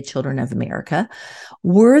unvaccinated children of America?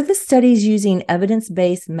 Were the studies using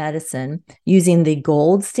evidence-based medicine, using the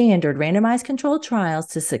gold standard randomized controlled trials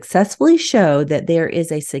to successfully show that there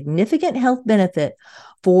is a significant health benefit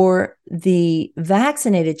for the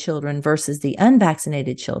vaccinated children versus the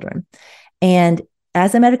unvaccinated children? And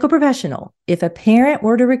as a medical professional, if a parent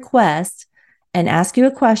were to request and ask you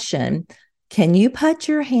a question, can you put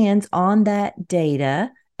your hands on that data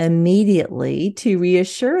immediately to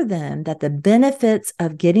reassure them that the benefits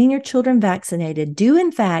of getting your children vaccinated do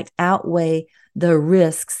in fact outweigh the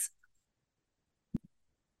risks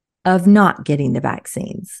of not getting the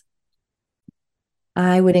vaccines?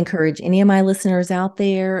 I would encourage any of my listeners out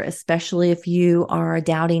there, especially if you are a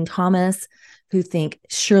doubting Thomas, who think,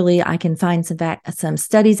 surely I can find some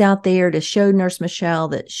studies out there to show Nurse Michele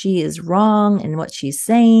that she is wrong in what she's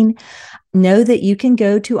saying. Know that you can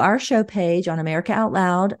go to our show page on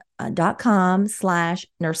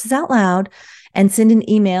americaoutloud.com/nursesoutloud and send an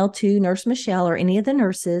email to Nurse Michele or any of the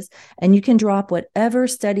nurses, and you can drop whatever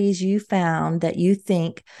studies you found that you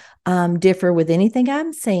think differ with anything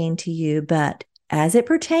I'm saying to you. But as it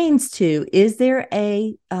pertains to, is there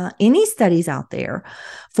any studies out there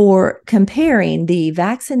for comparing the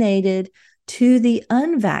vaccinated to the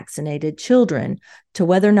unvaccinated children, to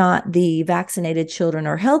whether or not the vaccinated children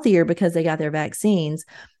are healthier because they got their vaccines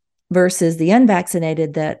versus the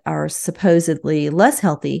unvaccinated that are supposedly less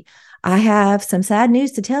healthy? I have some sad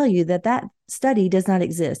news to tell you that study does not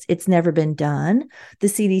exist. It's never been done. The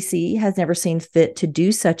CDC has never seen fit to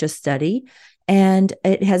do such a study. And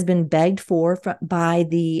it has been begged for by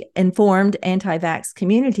the informed anti-vax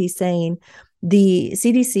community, saying the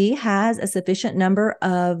CDC has a sufficient number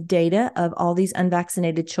of data of all these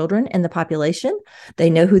unvaccinated children in the population. They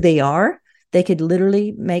know who they are. They could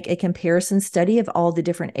literally make a comparison study of all the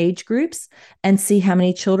different age groups and see how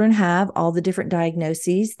many children have all the different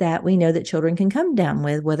diagnoses that we know that children can come down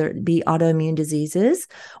with, whether it be autoimmune diseases,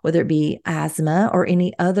 whether it be asthma or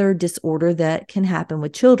any other disorder that can happen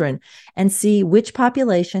with children, and see which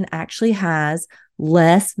population actually has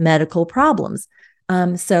less medical problems.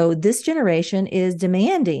 So this generation is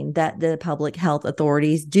demanding that the public health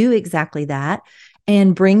authorities do exactly that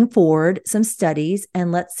and bring forward some studies,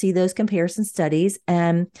 and let's see those comparison studies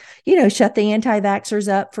and, shut the anti-vaxxers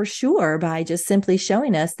up for sure by just simply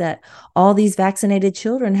showing us that all these vaccinated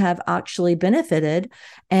children have actually benefited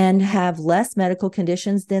and have less medical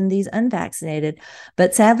conditions than these unvaccinated.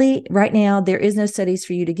 But sadly, right now, there is no studies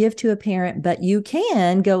for you to give to a parent, but you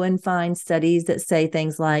can go and find studies that say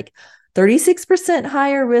things like 36%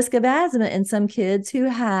 higher risk of asthma in some kids who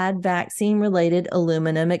had vaccine-related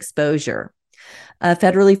aluminum exposure. A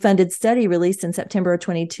federally funded study released in September of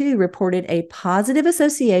 22 reported a positive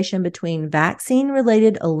association between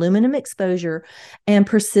vaccine-related aluminum exposure and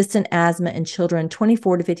persistent asthma in children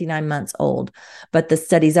 24 to 59 months old. But the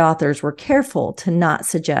study's authors were careful to not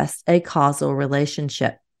suggest a causal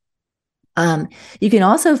relationship. You can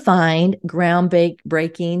also find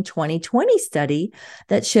groundbreaking 2020 study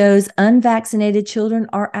that shows unvaccinated children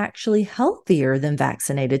are actually healthier than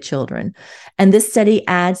vaccinated children. And this study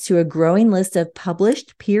adds to a growing list of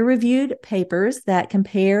published peer-reviewed papers that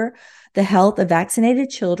compare the health of vaccinated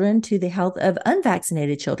children to the health of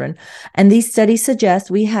unvaccinated children. And these studies suggest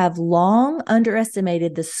we have long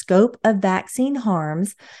underestimated the scope of vaccine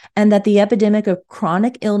harms and that the epidemic of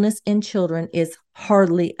chronic illness in children is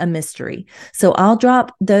hardly a mystery. So I'll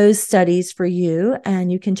drop those studies for you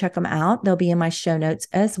and you can check them out. They'll be in my show notes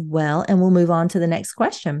as well. And we'll move on to the next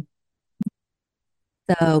question.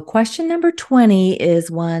 So question number 20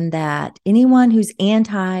 is one that anyone who's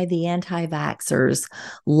the anti-vaxxers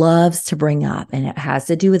loves to bring up, and it has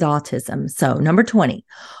to do with autism. So number 20,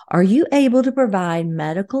 are you able to provide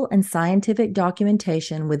medical and scientific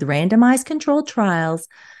documentation with randomized controlled trials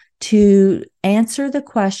to answer the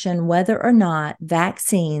question whether or not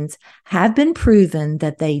vaccines have been proven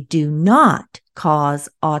that they do not cause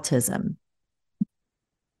autism?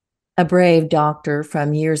 A brave doctor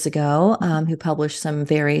from years ago who published some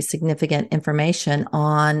very significant information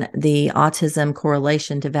on the autism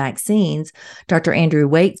correlation to vaccines, Dr. Andrew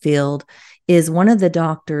Wakefield, is one of the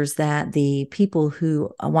doctors that the people who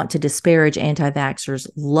want to disparage anti-vaxxers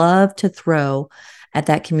love to throw at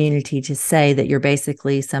that community to say that you're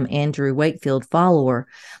basically some Andrew Wakefield follower.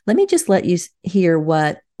 Let me just let you hear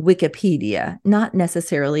what Wikipedia, not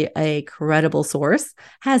necessarily a credible source,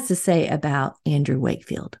 has to say about Andrew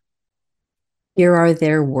Wakefield. Here are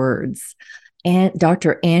their words. And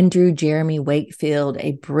Dr. Andrew Jeremy Wakefield,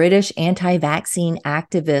 a British anti-vaccine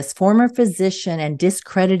activist, former physician, and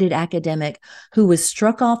discredited academic who was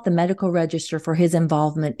struck off the medical register for his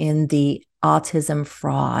involvement in the autism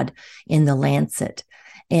fraud in the Lancet.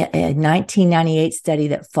 A 1998 study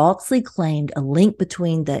that falsely claimed a link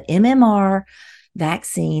between the MMR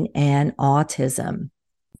vaccine and autism.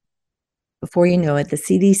 Before you know it, the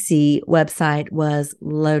CDC website was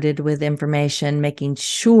loaded with information, making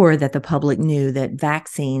sure that the public knew that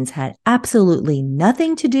vaccines had absolutely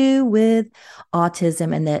nothing to do with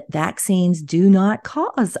autism and that vaccines do not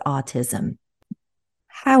cause autism.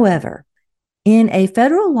 However, in a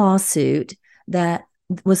federal lawsuit that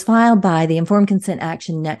was filed by the Informed Consent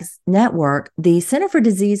Action Network, the Center for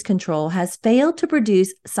Disease Control has failed to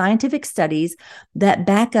produce scientific studies that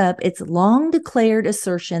back up its long declared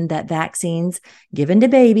assertion that vaccines given to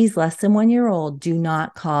babies less than 1 year old do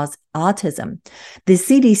not cause autism. The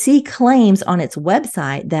CDC claims on its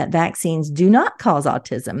website that vaccines do not cause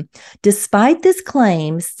autism. Despite this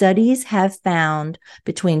claim, studies have found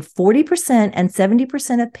between 40% and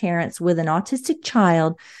 70% of parents with an autistic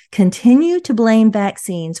child continue to blame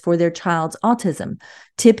vaccines for their child's autism,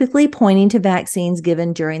 typically pointing to vaccines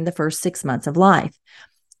given during the first 6 months of life.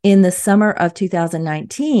 In the summer of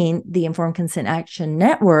 2019, the Informed Consent Action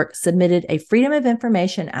Network submitted a Freedom of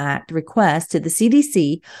Information Act request to the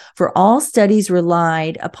CDC for all studies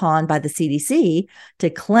relied upon by the CDC to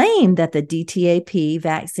claim that the DTaP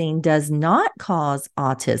vaccine does not cause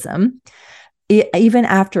autism. Even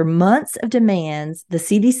after months of demands, the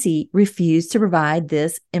CDC refused to provide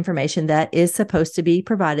this information that is supposed to be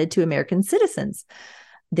provided to American citizens.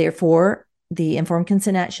 Therefore, the Informed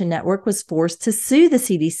Consent Action Network was forced to sue the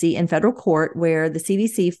CDC in federal court, where the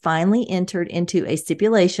CDC finally entered into a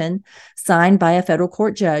stipulation signed by a federal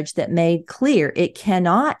court judge that made clear it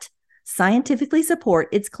cannot scientifically support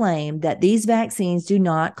its claim that these vaccines do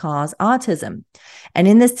not cause autism. And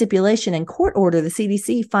in this stipulation and court order, the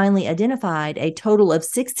CDC finally identified a total of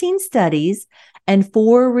 16 studies and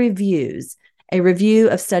 4 reviews, a review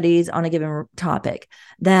of studies on a given topic,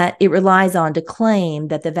 that it relies on to claim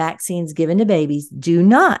that the vaccines given to babies do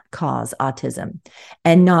not cause autism.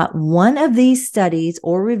 And not one of these studies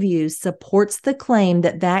or reviews supports the claim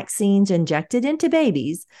that vaccines injected into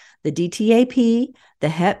babies, the DTaP, the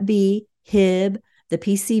Hep B, Hib, the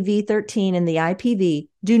PCV13, and the IPV,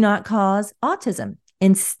 do not cause autism.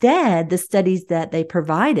 Instead, the studies that they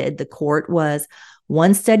provided the court was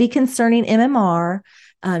one study concerning MMR,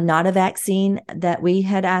 not a vaccine that we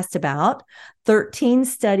had asked about, 13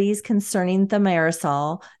 studies concerning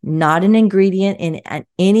thimerosal, not an ingredient in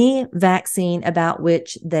any vaccine about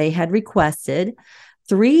which they had requested,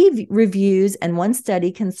 3 reviews and 1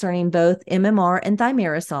 study concerning both MMR and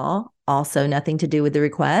thimerosal, also nothing to do with the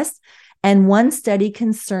request, and 1 study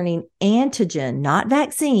concerning antigen, not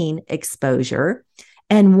vaccine, exposure,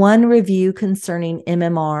 and 1 review concerning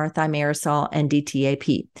MMR, thimerosal, and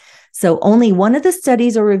DTaP. So only one of the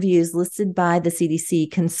studies or reviews listed by the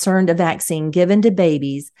CDC concerned a vaccine given to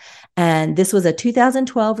babies. And this was a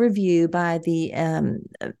 2012 review by the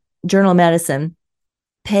Journal of Medicine,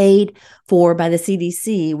 paid for by the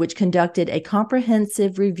CDC, which conducted a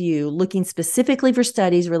comprehensive review looking specifically for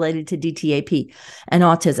studies related to DTaP and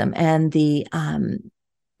autism. And the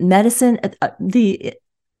the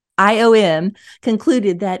IOM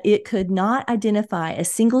concluded that it could not identify a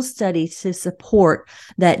single study to support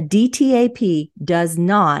that DTaP does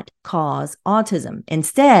not cause autism.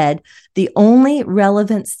 Instead, the only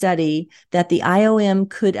relevant study that the IOM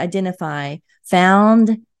could identify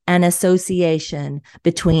found an association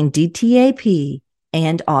between DTaP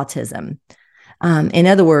and autism. In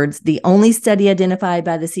other words, the only study identified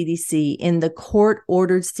by the CDC in the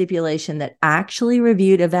court-ordered stipulation that actually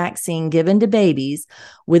reviewed a vaccine given to babies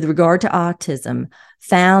with regard to autism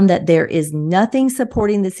found that there is nothing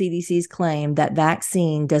supporting the CDC's claim that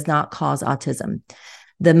vaccine does not cause autism.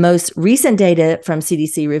 The most recent data from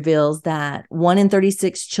CDC reveals that 1 in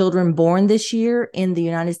 36 children born this year in the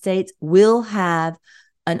United States will have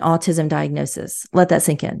an autism diagnosis. Let that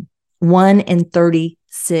sink in. 1 in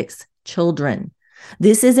 36 children.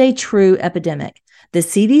 This is a true epidemic. The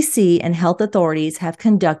CDC and health authorities have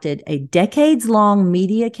conducted a decades-long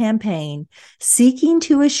media campaign seeking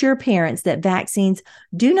to assure parents that vaccines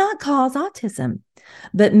do not cause autism.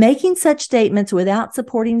 But making such statements without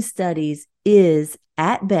supporting studies is,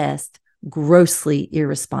 at best, grossly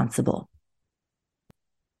irresponsible.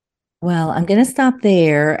 Well, I'm going to stop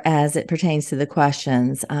there as it pertains to the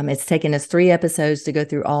questions. It's taken us 3 episodes to go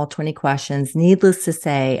through all 20 questions. Needless to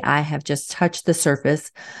say, I have just touched the surface.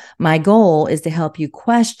 My goal is to help you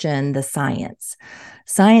question the science.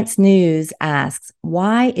 Science News asks,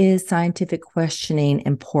 why is scientific questioning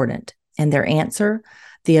important? And their answer,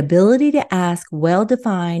 the ability to ask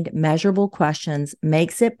well-defined, measurable questions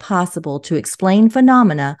makes it possible to explain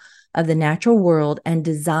phenomena of the natural world and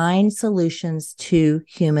design solutions to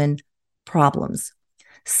human problems.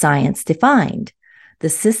 Science defined, the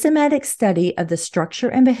systematic study of the structure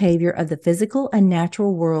and behavior of the physical and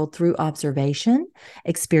natural world through observation,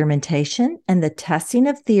 experimentation, and the testing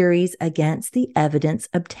of theories against the evidence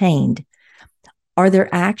obtained. Are there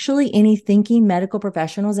actually any thinking medical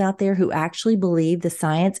professionals out there who actually believe the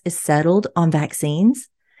science is settled on vaccines?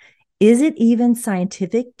 Is it even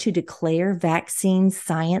scientific to declare vaccine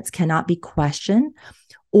science cannot be questioned,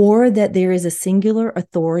 or that there is a singular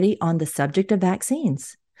authority on the subject of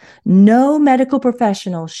vaccines? No medical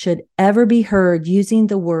professional should ever be heard using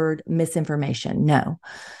the word misinformation. No,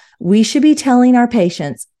 we should be telling our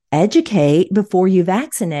patients, educate before you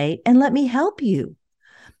vaccinate and let me help you.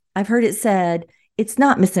 I've heard it said, it's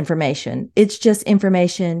not misinformation. It's just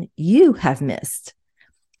information you have missed.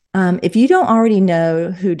 If you don't already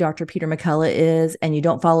know who Dr. Peter McCullough is and you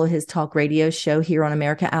don't follow his talk radio show here on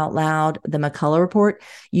America Out Loud, the McCullough Report,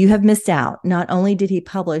 you have missed out. Not only did he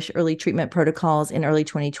publish early treatment protocols in early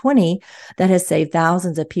 2020 that has saved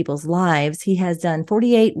thousands of people's lives, he has done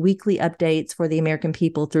 48 weekly updates for the American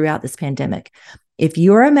people throughout this pandemic. If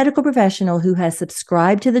you're a medical professional who has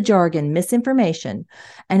subscribed to the jargon misinformation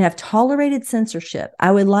and have tolerated censorship,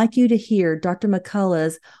 I would like you to hear Dr.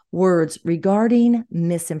 McCullough's words regarding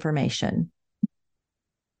misinformation.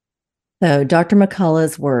 So Dr.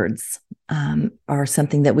 McCullough's words are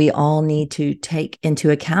something that we all need to take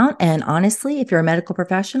into account. And honestly, if you're a medical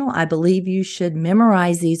professional, I believe you should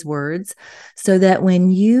memorize these words so that when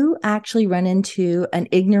you actually run into an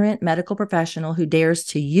ignorant medical professional who dares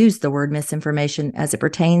to use the word misinformation as it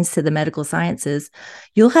pertains to the medical sciences,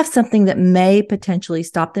 you'll have something that may potentially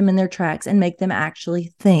stop them in their tracks and make them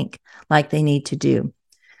actually think like they need to do.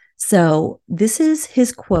 So this is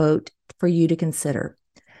his quote for you to consider.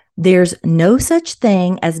 There's no such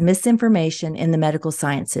thing as misinformation in the medical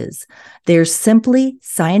sciences. There's simply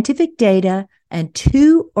scientific data and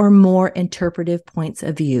 2 or more interpretive points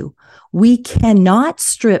of view. We cannot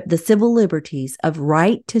strip the civil liberties of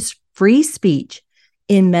right to free speech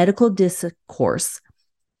in medical discourse.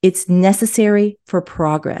 It's necessary for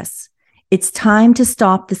progress. It's time to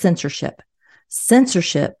stop the censorship.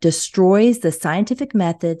 Censorship destroys the scientific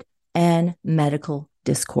method and medical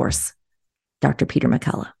discourse. Dr. Peter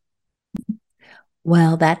McCullough.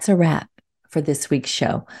 Well, that's a wrap for this week's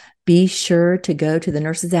show. Be sure to go to the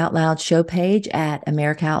Nurses Out Loud show page at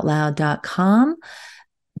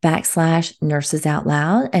americaoutloud.com/Nurses Out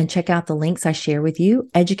Loud and check out the links I share with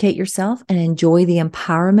you. Educate yourself and enjoy the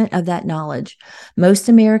empowerment of that knowledge. Most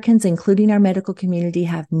Americans, including our medical community,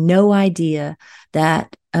 have no idea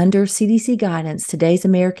that under CDC guidance, today's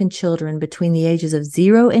American children between the ages of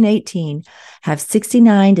 0 and 18 have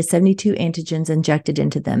 69 to 72 antigens injected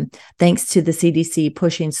into them, thanks to the CDC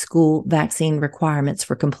pushing school vaccine requirements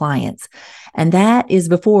for compliance. And that is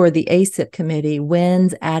before the ACIP committee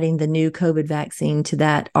wins adding the new COVID vaccine to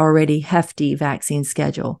that already hefty vaccine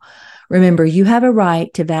schedule. Remember, you have a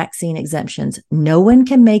right to vaccine exemptions. No one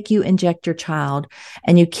can make you inject your child,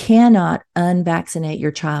 and you cannot unvaccinate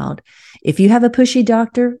your child. If you have a pushy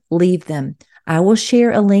doctor, leave them. I will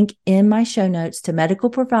share a link in my show notes to medical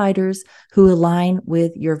providers who align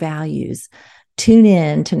with your values. Tune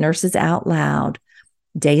in to Nurses Out Loud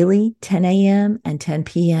daily, 10 a.m. and 10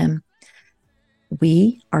 p.m.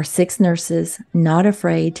 We are 6 nurses not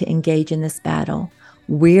afraid to engage in this battle.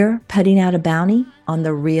 We're putting out a bounty on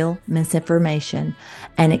the real misinformation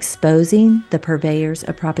and exposing the purveyors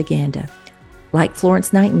of propaganda. Like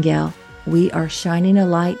Florence Nightingale, we are shining a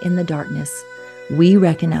light in the darkness. We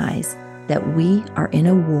recognize that we are in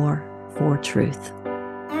a war for truth.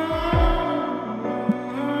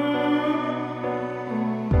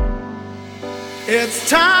 It's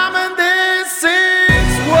time